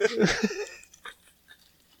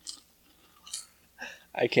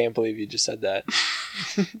 I can't believe you just said that.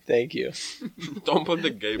 Thank you. Don't put the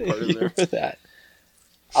gay part in there. for that.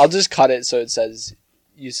 I'll just cut it so it says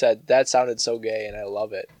you said that sounded so gay and I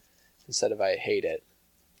love it instead of I hate it.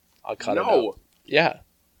 I'll cut it out. No, Yeah.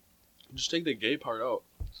 just take the gay part out.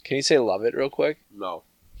 Can you say love it real quick, No,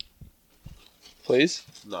 please?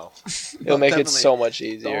 no. It'll make it Definitely so much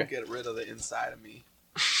easier. Don't get rid of the inside of me.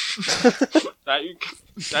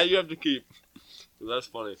 That you have to keep. That's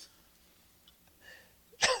funny.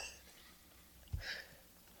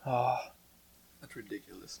 Oh, That's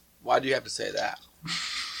ridiculous. Why do you have to say that?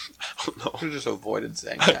 I don't know. You just avoided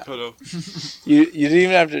saying I that. could have. you didn't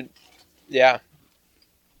even have to. Yeah,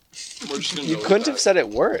 We're just gonna you go couldn't with have that. said it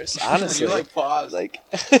worse. Honestly, You paused. like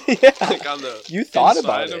yeah, Like on the you thought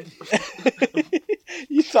about inside it.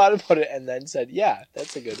 You thought about it and then said, "Yeah,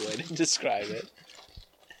 that's a good way to describe it."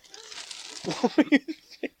 What were you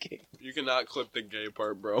thinking? You cannot clip the gay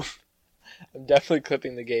part, bro. I'm definitely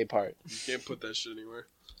clipping the gay part. You can't put that shit anywhere.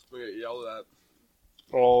 We get yelled at.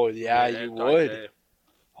 Oh yeah, you would. Anti-gay.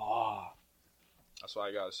 Oh, That's why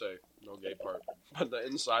I gotta say no gay part, but the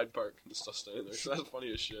inside part can still stay in there. 'Cause that's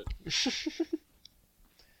funny as shit.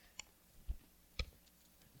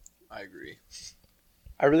 I agree.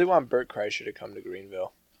 I really want Bert Kreischer to come to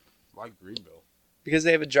Greenville Why Greenville? because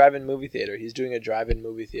they have a drive-in movie theater. He's doing a drive-in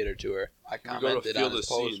movie theater tour. I You go to commented feel on the his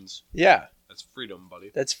post. scenes. Yeah, That's freedom, buddy.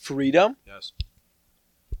 that's freedom. Yes.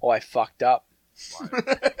 Oh, I fucked up. Why?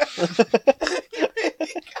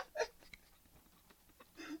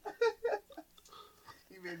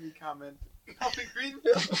 He made me comment. Come to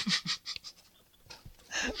Greenville.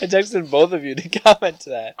 I texted both of you to comment to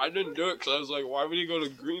that. I didn't do it because I was like, why would he go to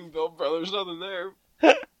Greenville, bro? There's nothing there.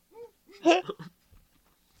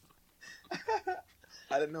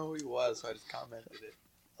 I didn't know who he was, so I just commented it.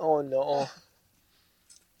 Oh no.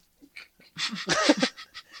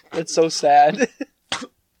 That's so sad.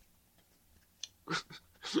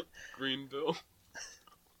 Greenville.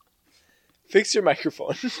 Fix your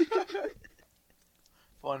microphone.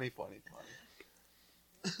 Funny.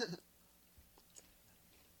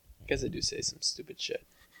 Guess I do say some stupid shit.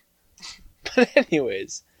 But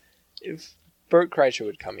anyways, if Bert Kreischer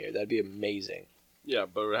would come here, that'd be amazing. Yeah,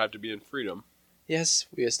 but it would have to be in freedom. Yes,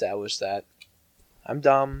 we established that. I'm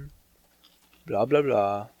dumb. Blah, blah,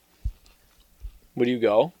 blah. Would you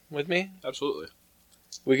go with me? Absolutely.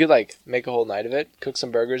 We could, like, make a whole night of it. Cook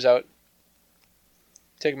some burgers out.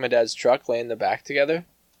 Take my dad's truck, lay in the back together.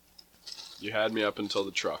 You had me up until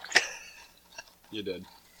the truck. You did.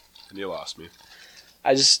 And you lost me.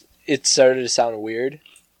 It started to sound weird.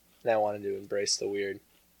 And I wanted to embrace the weird.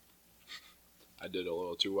 I did a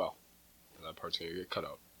little too well. And that part's gonna get cut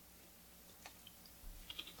out.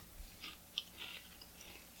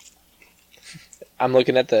 I'm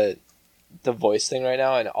looking at the voice thing right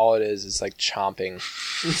now, and all it is like chomping.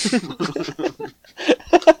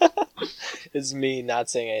 It's me not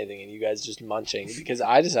saying anything, and you guys just munching because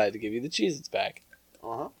I decided to give you the Cheez-Its back.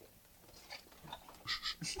 Uh-huh.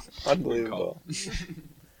 Unbelievable.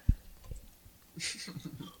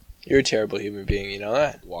 You're a terrible human being, you know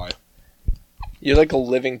that? Why? You're like a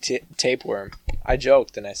living tapeworm. I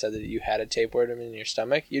joked, and I said that you had a tapeworm in your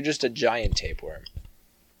stomach. You're just a giant tapeworm.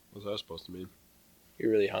 What's that supposed to mean?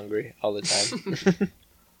 You're really hungry all the time.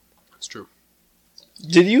 It's true.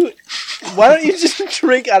 Did you... Why don't you just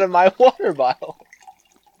drink out of my water bottle?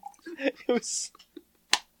 It was...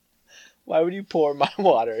 Why would you pour my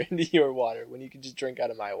water into your water when you could just drink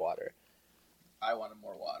out of my water? I wanted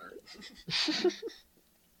more water.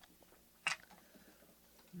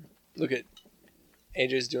 Look at...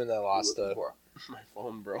 AJ's doing that lost the... My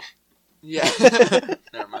phone, bro. Yeah.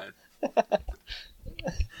 Never mind.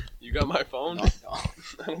 You got my phone? No.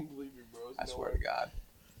 I don't believe you, bro. I swear to God.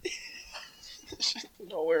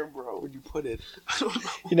 Nowhere, bro. Where'd you put it? I don't know.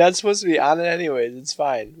 You're not supposed to be on it anyways. It's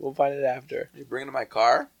fine. We'll find it after. You bring it to my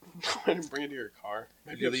car? I didn't bring it to your car.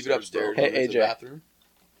 Did you leave it upstairs? Hey, in the AJ. bathroom?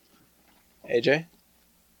 AJ?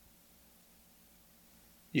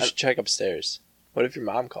 You should check upstairs. What if your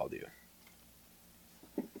mom called you?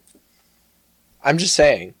 I'm just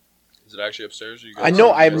saying. Is it actually upstairs? Or you I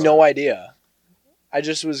know. I have no idea. I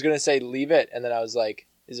just was going to say leave it, and then I was like,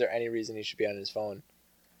 is there any reason he should be on his phone?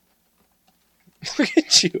 Look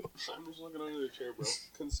at you. I'm just looking under the chair, bro.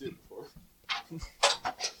 Couldn't see it before.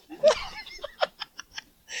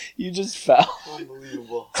 You just fell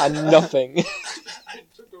Unbelievable. on nothing. I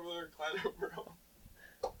took over the recliner, bro.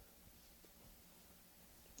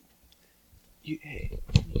 Hey.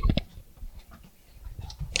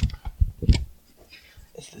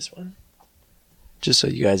 Is this one? Just so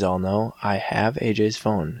you guys all know, I have AJ's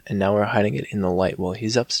phone, and now we're hiding it in the light while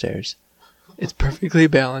he's upstairs. It's perfectly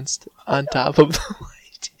balanced on top of the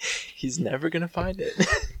light. He's never gonna find it.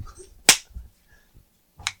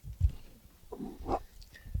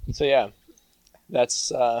 So yeah,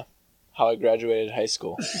 that's how I graduated high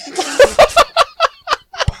school.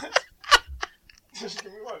 Just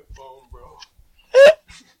give me my phone, bro.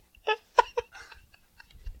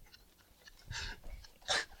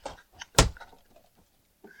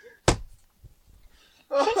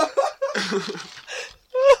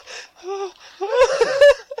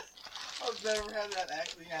 I've never had that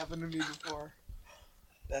actually happen to me before.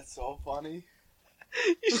 That's so funny.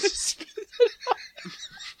 You just spit it out.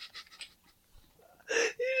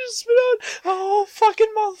 You just spit out a whole fucking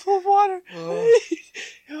mouthful of water. Oh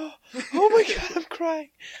my god, I'm crying.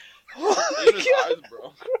 Oh my In his god. eyes,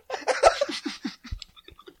 bro.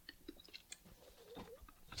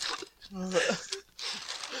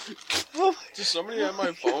 Oh my Just somebody on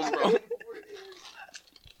my phone, bro.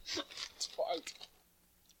 It's fine.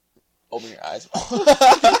 Open your eyes.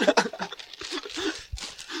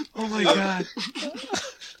 Oh my god.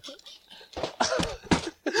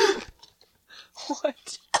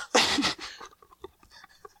 What?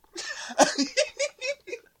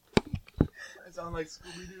 I sound like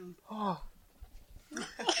Scooby-Doo. Oh.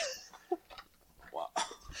 Wow.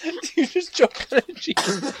 You just choked on a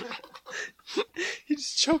cheese. You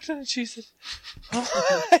just choked on a cheese.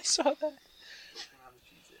 Oh, I saw that.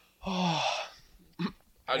 Oh,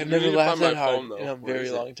 I've never laughed that hard in a very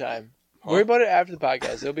long time. Huh? Worry about it after the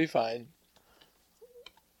podcast. It'll be fine.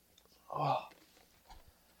 Oh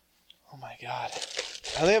my god.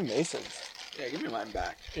 I only have Mason's. Yeah, give me mine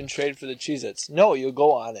back. In trade for the Cheez-Its. No, you'll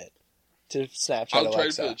go on it to Snapchat I'll trade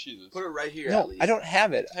Alexa. for the cheeses. Put it right here. No, at least. I don't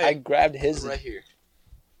have it. Hey, I grabbed Put his. it right here.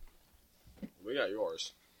 We got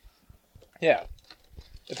yours. Yeah.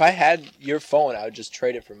 If I had your phone, I would just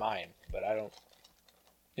trade it for mine. But I don't.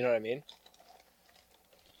 You know what I mean?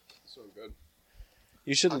 So good.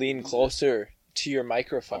 You should lean closer to your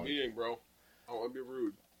microphone. I'm eating, bro. I don't want to be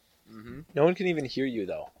rude. Mm-hmm. No one can even hear you,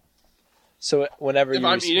 though. So whenever If you...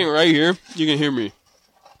 I'm eating right here, you can hear me.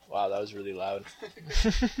 Wow, that was really loud.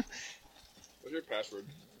 What's your password?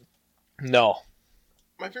 No.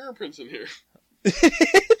 My fingerprint's in here.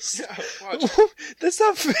 It's- Yeah, watch. That's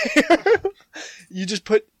not fair. You just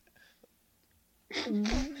put...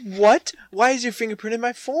 What? Why is your fingerprint in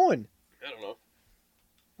my phone? I don't know.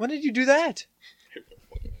 When did you do that? I have no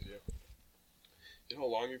fucking idea. You know how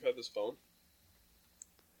long you've had this phone?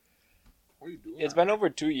 What are you doing? It's been over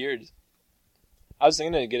 2 years. I was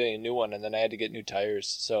thinking of getting a new one, and then I had to get new tires,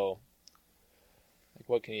 so... Like,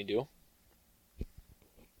 what can you do?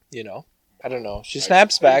 You know? I don't know. She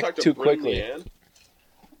snaps Have you back talked to too Bryn quickly. Leanne?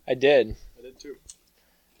 I did. I did too.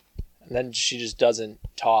 And then she just doesn't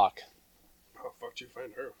talk. How the fuck did you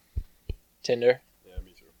find her? Tinder. Yeah,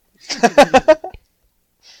 me too.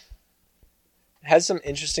 Has some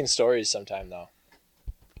interesting stories sometime, though.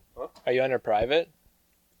 Huh? Are you on her private?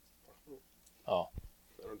 I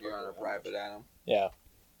don't do You're on a that. private, Adam. Yeah.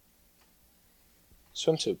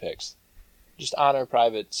 Swimsuit pics. Just on her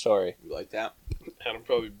private story. You like that? Adam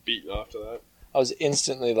probably beaten off to that. I was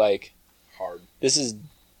instantly like, Hard. this is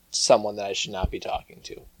someone that I should not be talking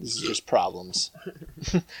to. This is just problems.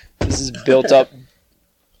 This is built up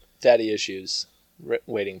daddy issues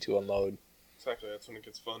waiting to unload. Exactly, that's when it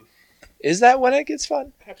gets fun. Is that when it gets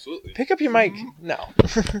fun? Absolutely. Pick up your mic. No.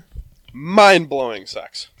 Mind-blowing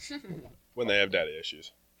sex. When they have daddy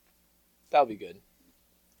issues. That'll be good.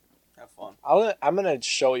 Have fun. I'm going to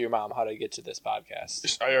show your mom how to get to this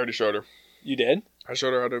podcast. I already showed her. You did? I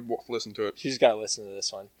showed her how to listen to it. She's got to listen to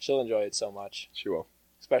this one. She'll enjoy it so much. She will.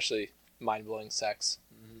 Especially mind-blowing sex.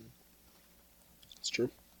 It's true.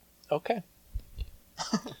 Okay.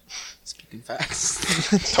 Speaking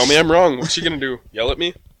facts. Tell me I'm wrong. What's she gonna do? Yell at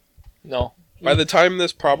me? No. By the time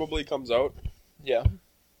this probably comes out, Yeah.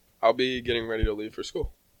 I'll be getting ready to leave for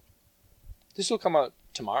school. This will come out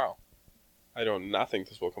tomorrow. I do not think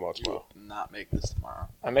this will come out tomorrow. You will not make this tomorrow.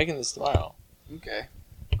 I'm making this tomorrow. Okay.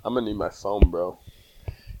 I'm gonna need my phone, bro.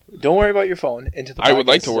 Don't worry about your phone. Into the I would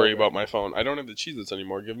like podcast to is worry over. about my phone. I don't have the Cheez-Its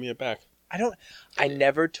anymore. Give me it back. I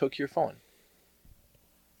never took your phone.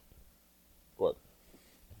 What?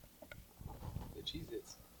 The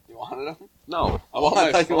Cheez-Its. You wanted them? No.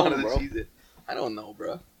 I thought you wanted bro. the Cheez-It. I don't know,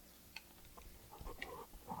 bro.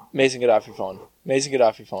 Mason, get off your phone. Mason, get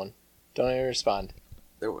off your phone. Don't even respond.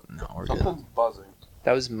 No, we're good. Something's buzzing.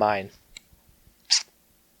 That was mine.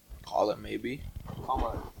 Call it maybe. Come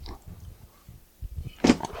on.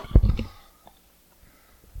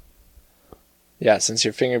 Yeah, since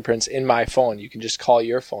your fingerprint's in my phone, you can just call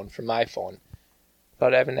your phone from my phone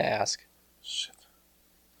without having to ask. Shit.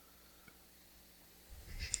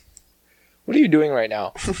 What are you doing right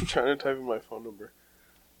now? I'm trying to type in my phone number.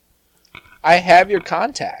 I have your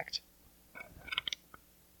contact.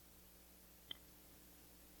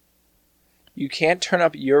 You can't turn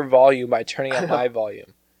up your volume by turning up my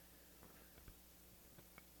volume.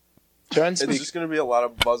 Turn on It's speak. just gonna be a lot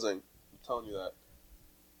of buzzing. I'm telling you that.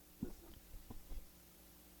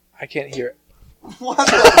 I can't hear it. What the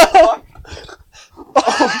fuck?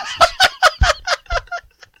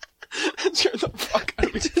 Turn the fuck out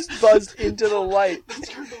of me. It just buzzed into the light.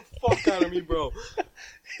 Turn the fuck out of me, bro.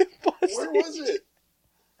 It buzzed Where was into- it?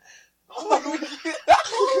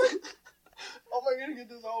 get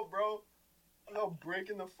this out, bro. I'm not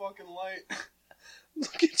breaking the fucking light.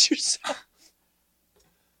 Look at yourself.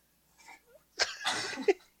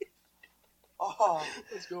 Oh,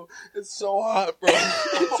 let's go. It's so hot, bro.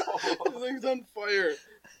 This thing's on fire.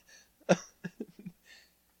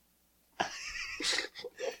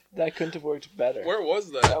 That couldn't have worked better. Where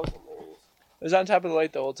was that? It was on top of the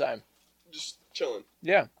light the whole time. Just chilling.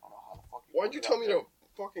 Yeah. Why'd you tell me to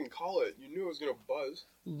fucking call it? You knew it was gonna buzz.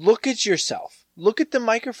 Look at yourself. Look at the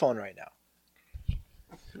microphone right now.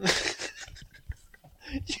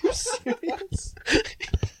 You serious?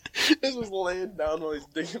 This was laying down while he's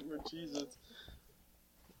digging for Cheez-Its.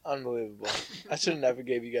 Unbelievable. I should have never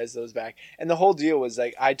gave you guys those back. And the whole deal was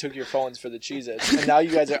like I took your phones for the Cheez-Its, and now you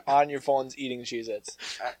guys are on your phones eating Cheez-Its.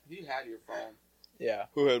 You had your phone. Yeah.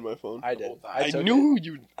 Who had my phone? I did. I took knew it,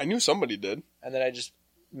 you. I knew somebody did. and then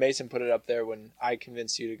Mason put it up there when I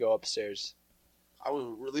convinced you to go upstairs. I was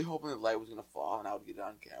really hoping the light was gonna fall and I would get it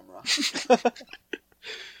on camera.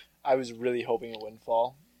 I was really hoping it wouldn't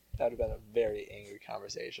fall. That would have been a very angry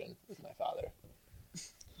conversation with my father.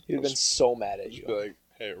 He would have been so mad at Just you. be like,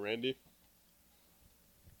 hey, Randy,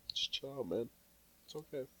 just chill out, man. It's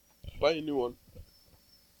okay. Buy a new one.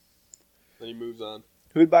 Then he moves on.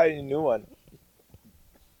 Who would buy a new one?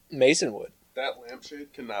 Mason would. That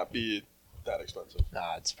lampshade cannot be that expensive.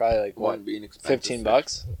 Nah, it's probably like what, Being expensive.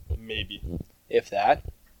 $15, Maybe. if that.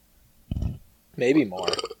 Maybe more.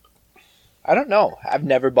 I don't know. I've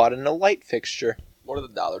never bought in a light fixture. What are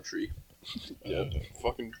the Dollar Tree? Yeah.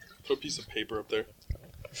 Fucking put a piece of paper up there.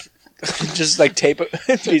 Just like tape a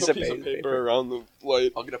piece of Put a paper. around the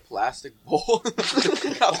light. I'll get a plastic bowl.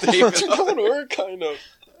 I'll tape That it up. would work, kind of.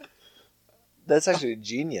 That's actually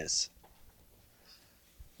genius.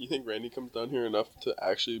 You think Randy comes down here enough to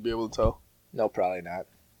actually be able to tell? No, probably not.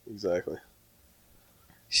 Exactly.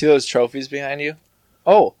 See those trophies behind you?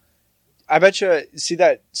 Oh, I bet you. See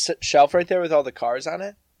that shelf right there with all the cars on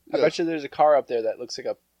it? I Yeah. bet you there's a car up there that looks like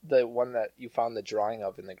the one that you found the drawing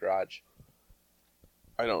of in the garage.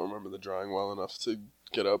 I don't remember the drawing well enough to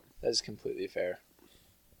get up. That is completely fair.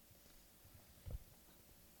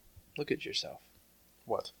 Look at yourself.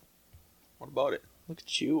 What? What about it? Look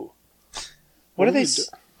at you. What are they?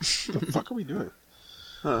 The fuck are we doing?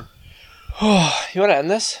 You want to end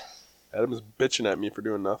this? Adam's bitching at me for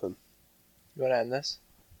doing nothing. You want to end this?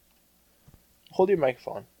 Hold your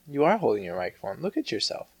microphone. You are holding your microphone. Look at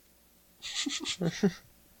yourself.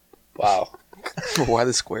 Wow. Why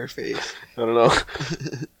the square face? I don't know.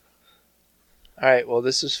 All right. Well,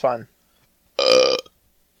 this was fun.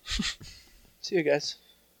 See you guys.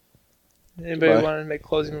 Anybody Goodbye. want to make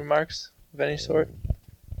closing remarks of any sort?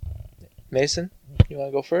 Mason, you want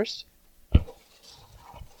to go first?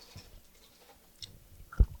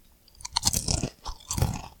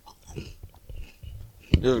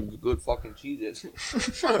 They're good fucking Cheez-Its.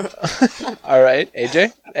 All right,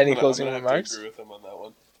 AJ. Any I'm closing gonna have to remarks? agree with him on that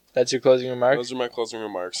one. That's your closing remarks. Those are my closing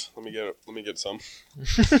remarks. Let me get some.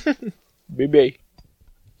 BB.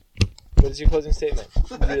 What is your closing statement?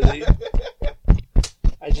 Really?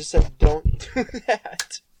 I just said don't do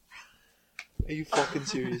that. Are you fucking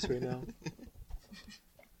serious right now?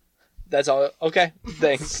 That's all. Okay.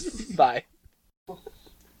 Thanks. Bye.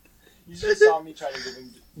 You just saw me try to give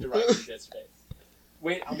him directions yesterday.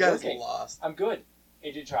 Wait, I'm working. Lost. I'm good.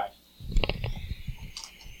 AJ, try.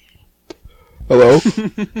 Hello?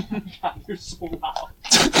 God, you're so loud.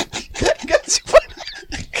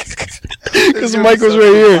 Because the mic was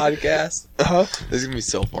right here. Podcast. Uh-huh. This is gonna be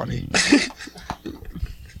so funny.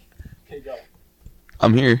 Okay, go.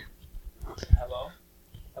 I'm here. Hello?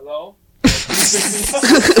 Hello?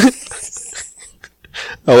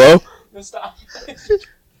 Hello? No, stop.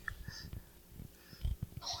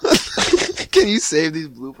 Can you save these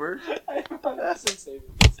bloopers? I'm not saving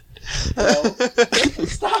this. Hello?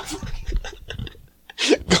 Stop.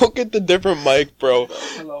 Go get the different mic, bro.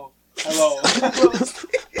 Hello? Hello?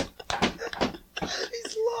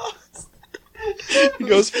 He's lost.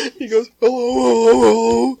 He goes,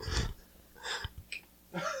 hello.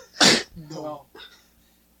 Hello?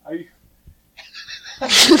 Are you...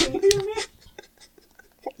 Can you hear me?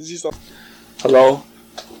 Is he still? Hello?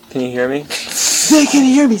 Can you hear me? They can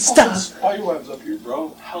hear me. Stop. Spiderwebs up here, bro.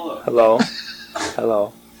 Hello. Hello?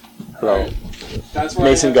 Hello? Hello? That's where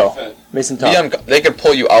Mason, I go. have to fit. Mason, talk. They could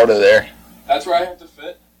pull you out of there. That's where I have to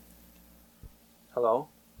fit. Hello?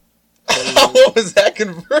 What was that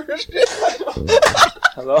conversion?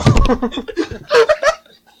 Hello?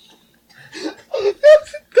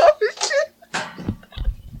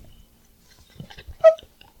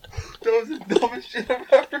 That was the dumbest shit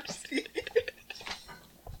I've ever seen.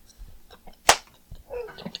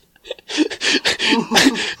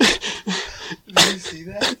 Did you see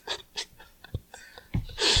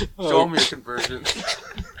Show him your conversion.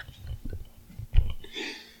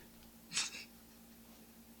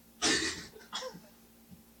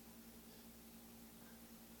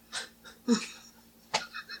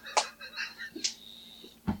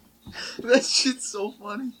 That shit's so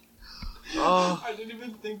funny. Oh. I didn't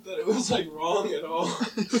even think that it was like wrong at all.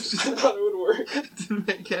 I thought it would work. It didn't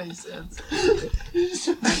make any sense.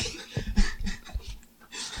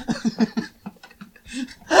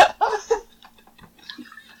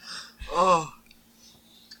 Oh.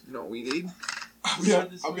 You know what we need? I'll be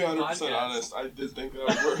 100% honest. I did think that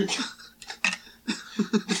would work.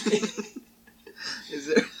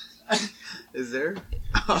 Is there?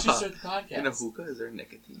 You should start the podcast. In a hookah, is there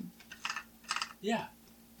nicotine? Yeah.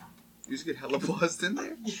 You just get hella buzzed in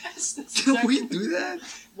there? Yes. That's Can we do that?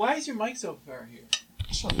 Why is your mic so far here?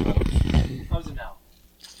 Shut up. How's it now?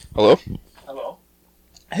 Hello? Hello?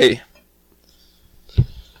 Hey.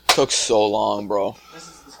 Took so long, bro. This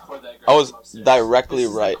is the cord that I grabbed I was from upstairs. directly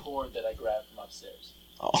this is right. the cord that I grabbed from upstairs.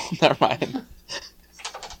 Oh, never mind.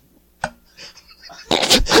 How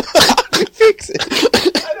do you fix it? I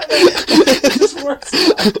don't know. It just works.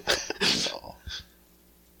 No.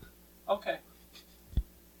 Okay.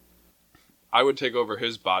 I would take over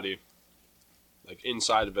his body, like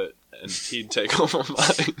inside of it, and he'd take over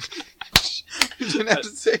mine. You didn't have to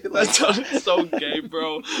say it That like sounded so gay,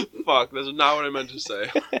 bro. Fuck, that's not what I meant to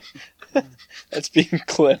say. That's being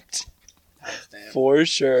clipped. For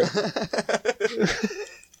sure.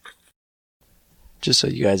 Just so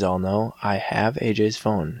you guys all know, I have AJ's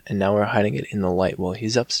phone, and now we're hiding it in the light while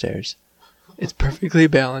he's upstairs. It's perfectly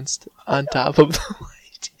balanced on top of the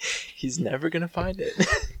light. He's never gonna find it.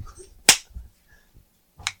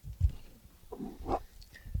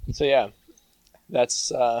 So yeah,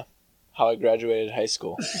 that's how I graduated high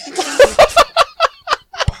school.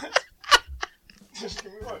 Just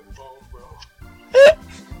give me my phone, bro.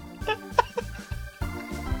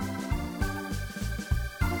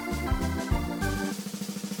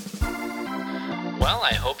 Well,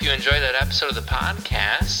 I hope you enjoyed that episode of the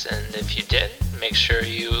podcast, and if you did, make sure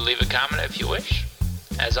you leave a comment if you wish.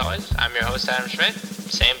 As always, I'm your host, Adam Schmidt,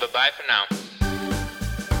 saying bye-bye for now.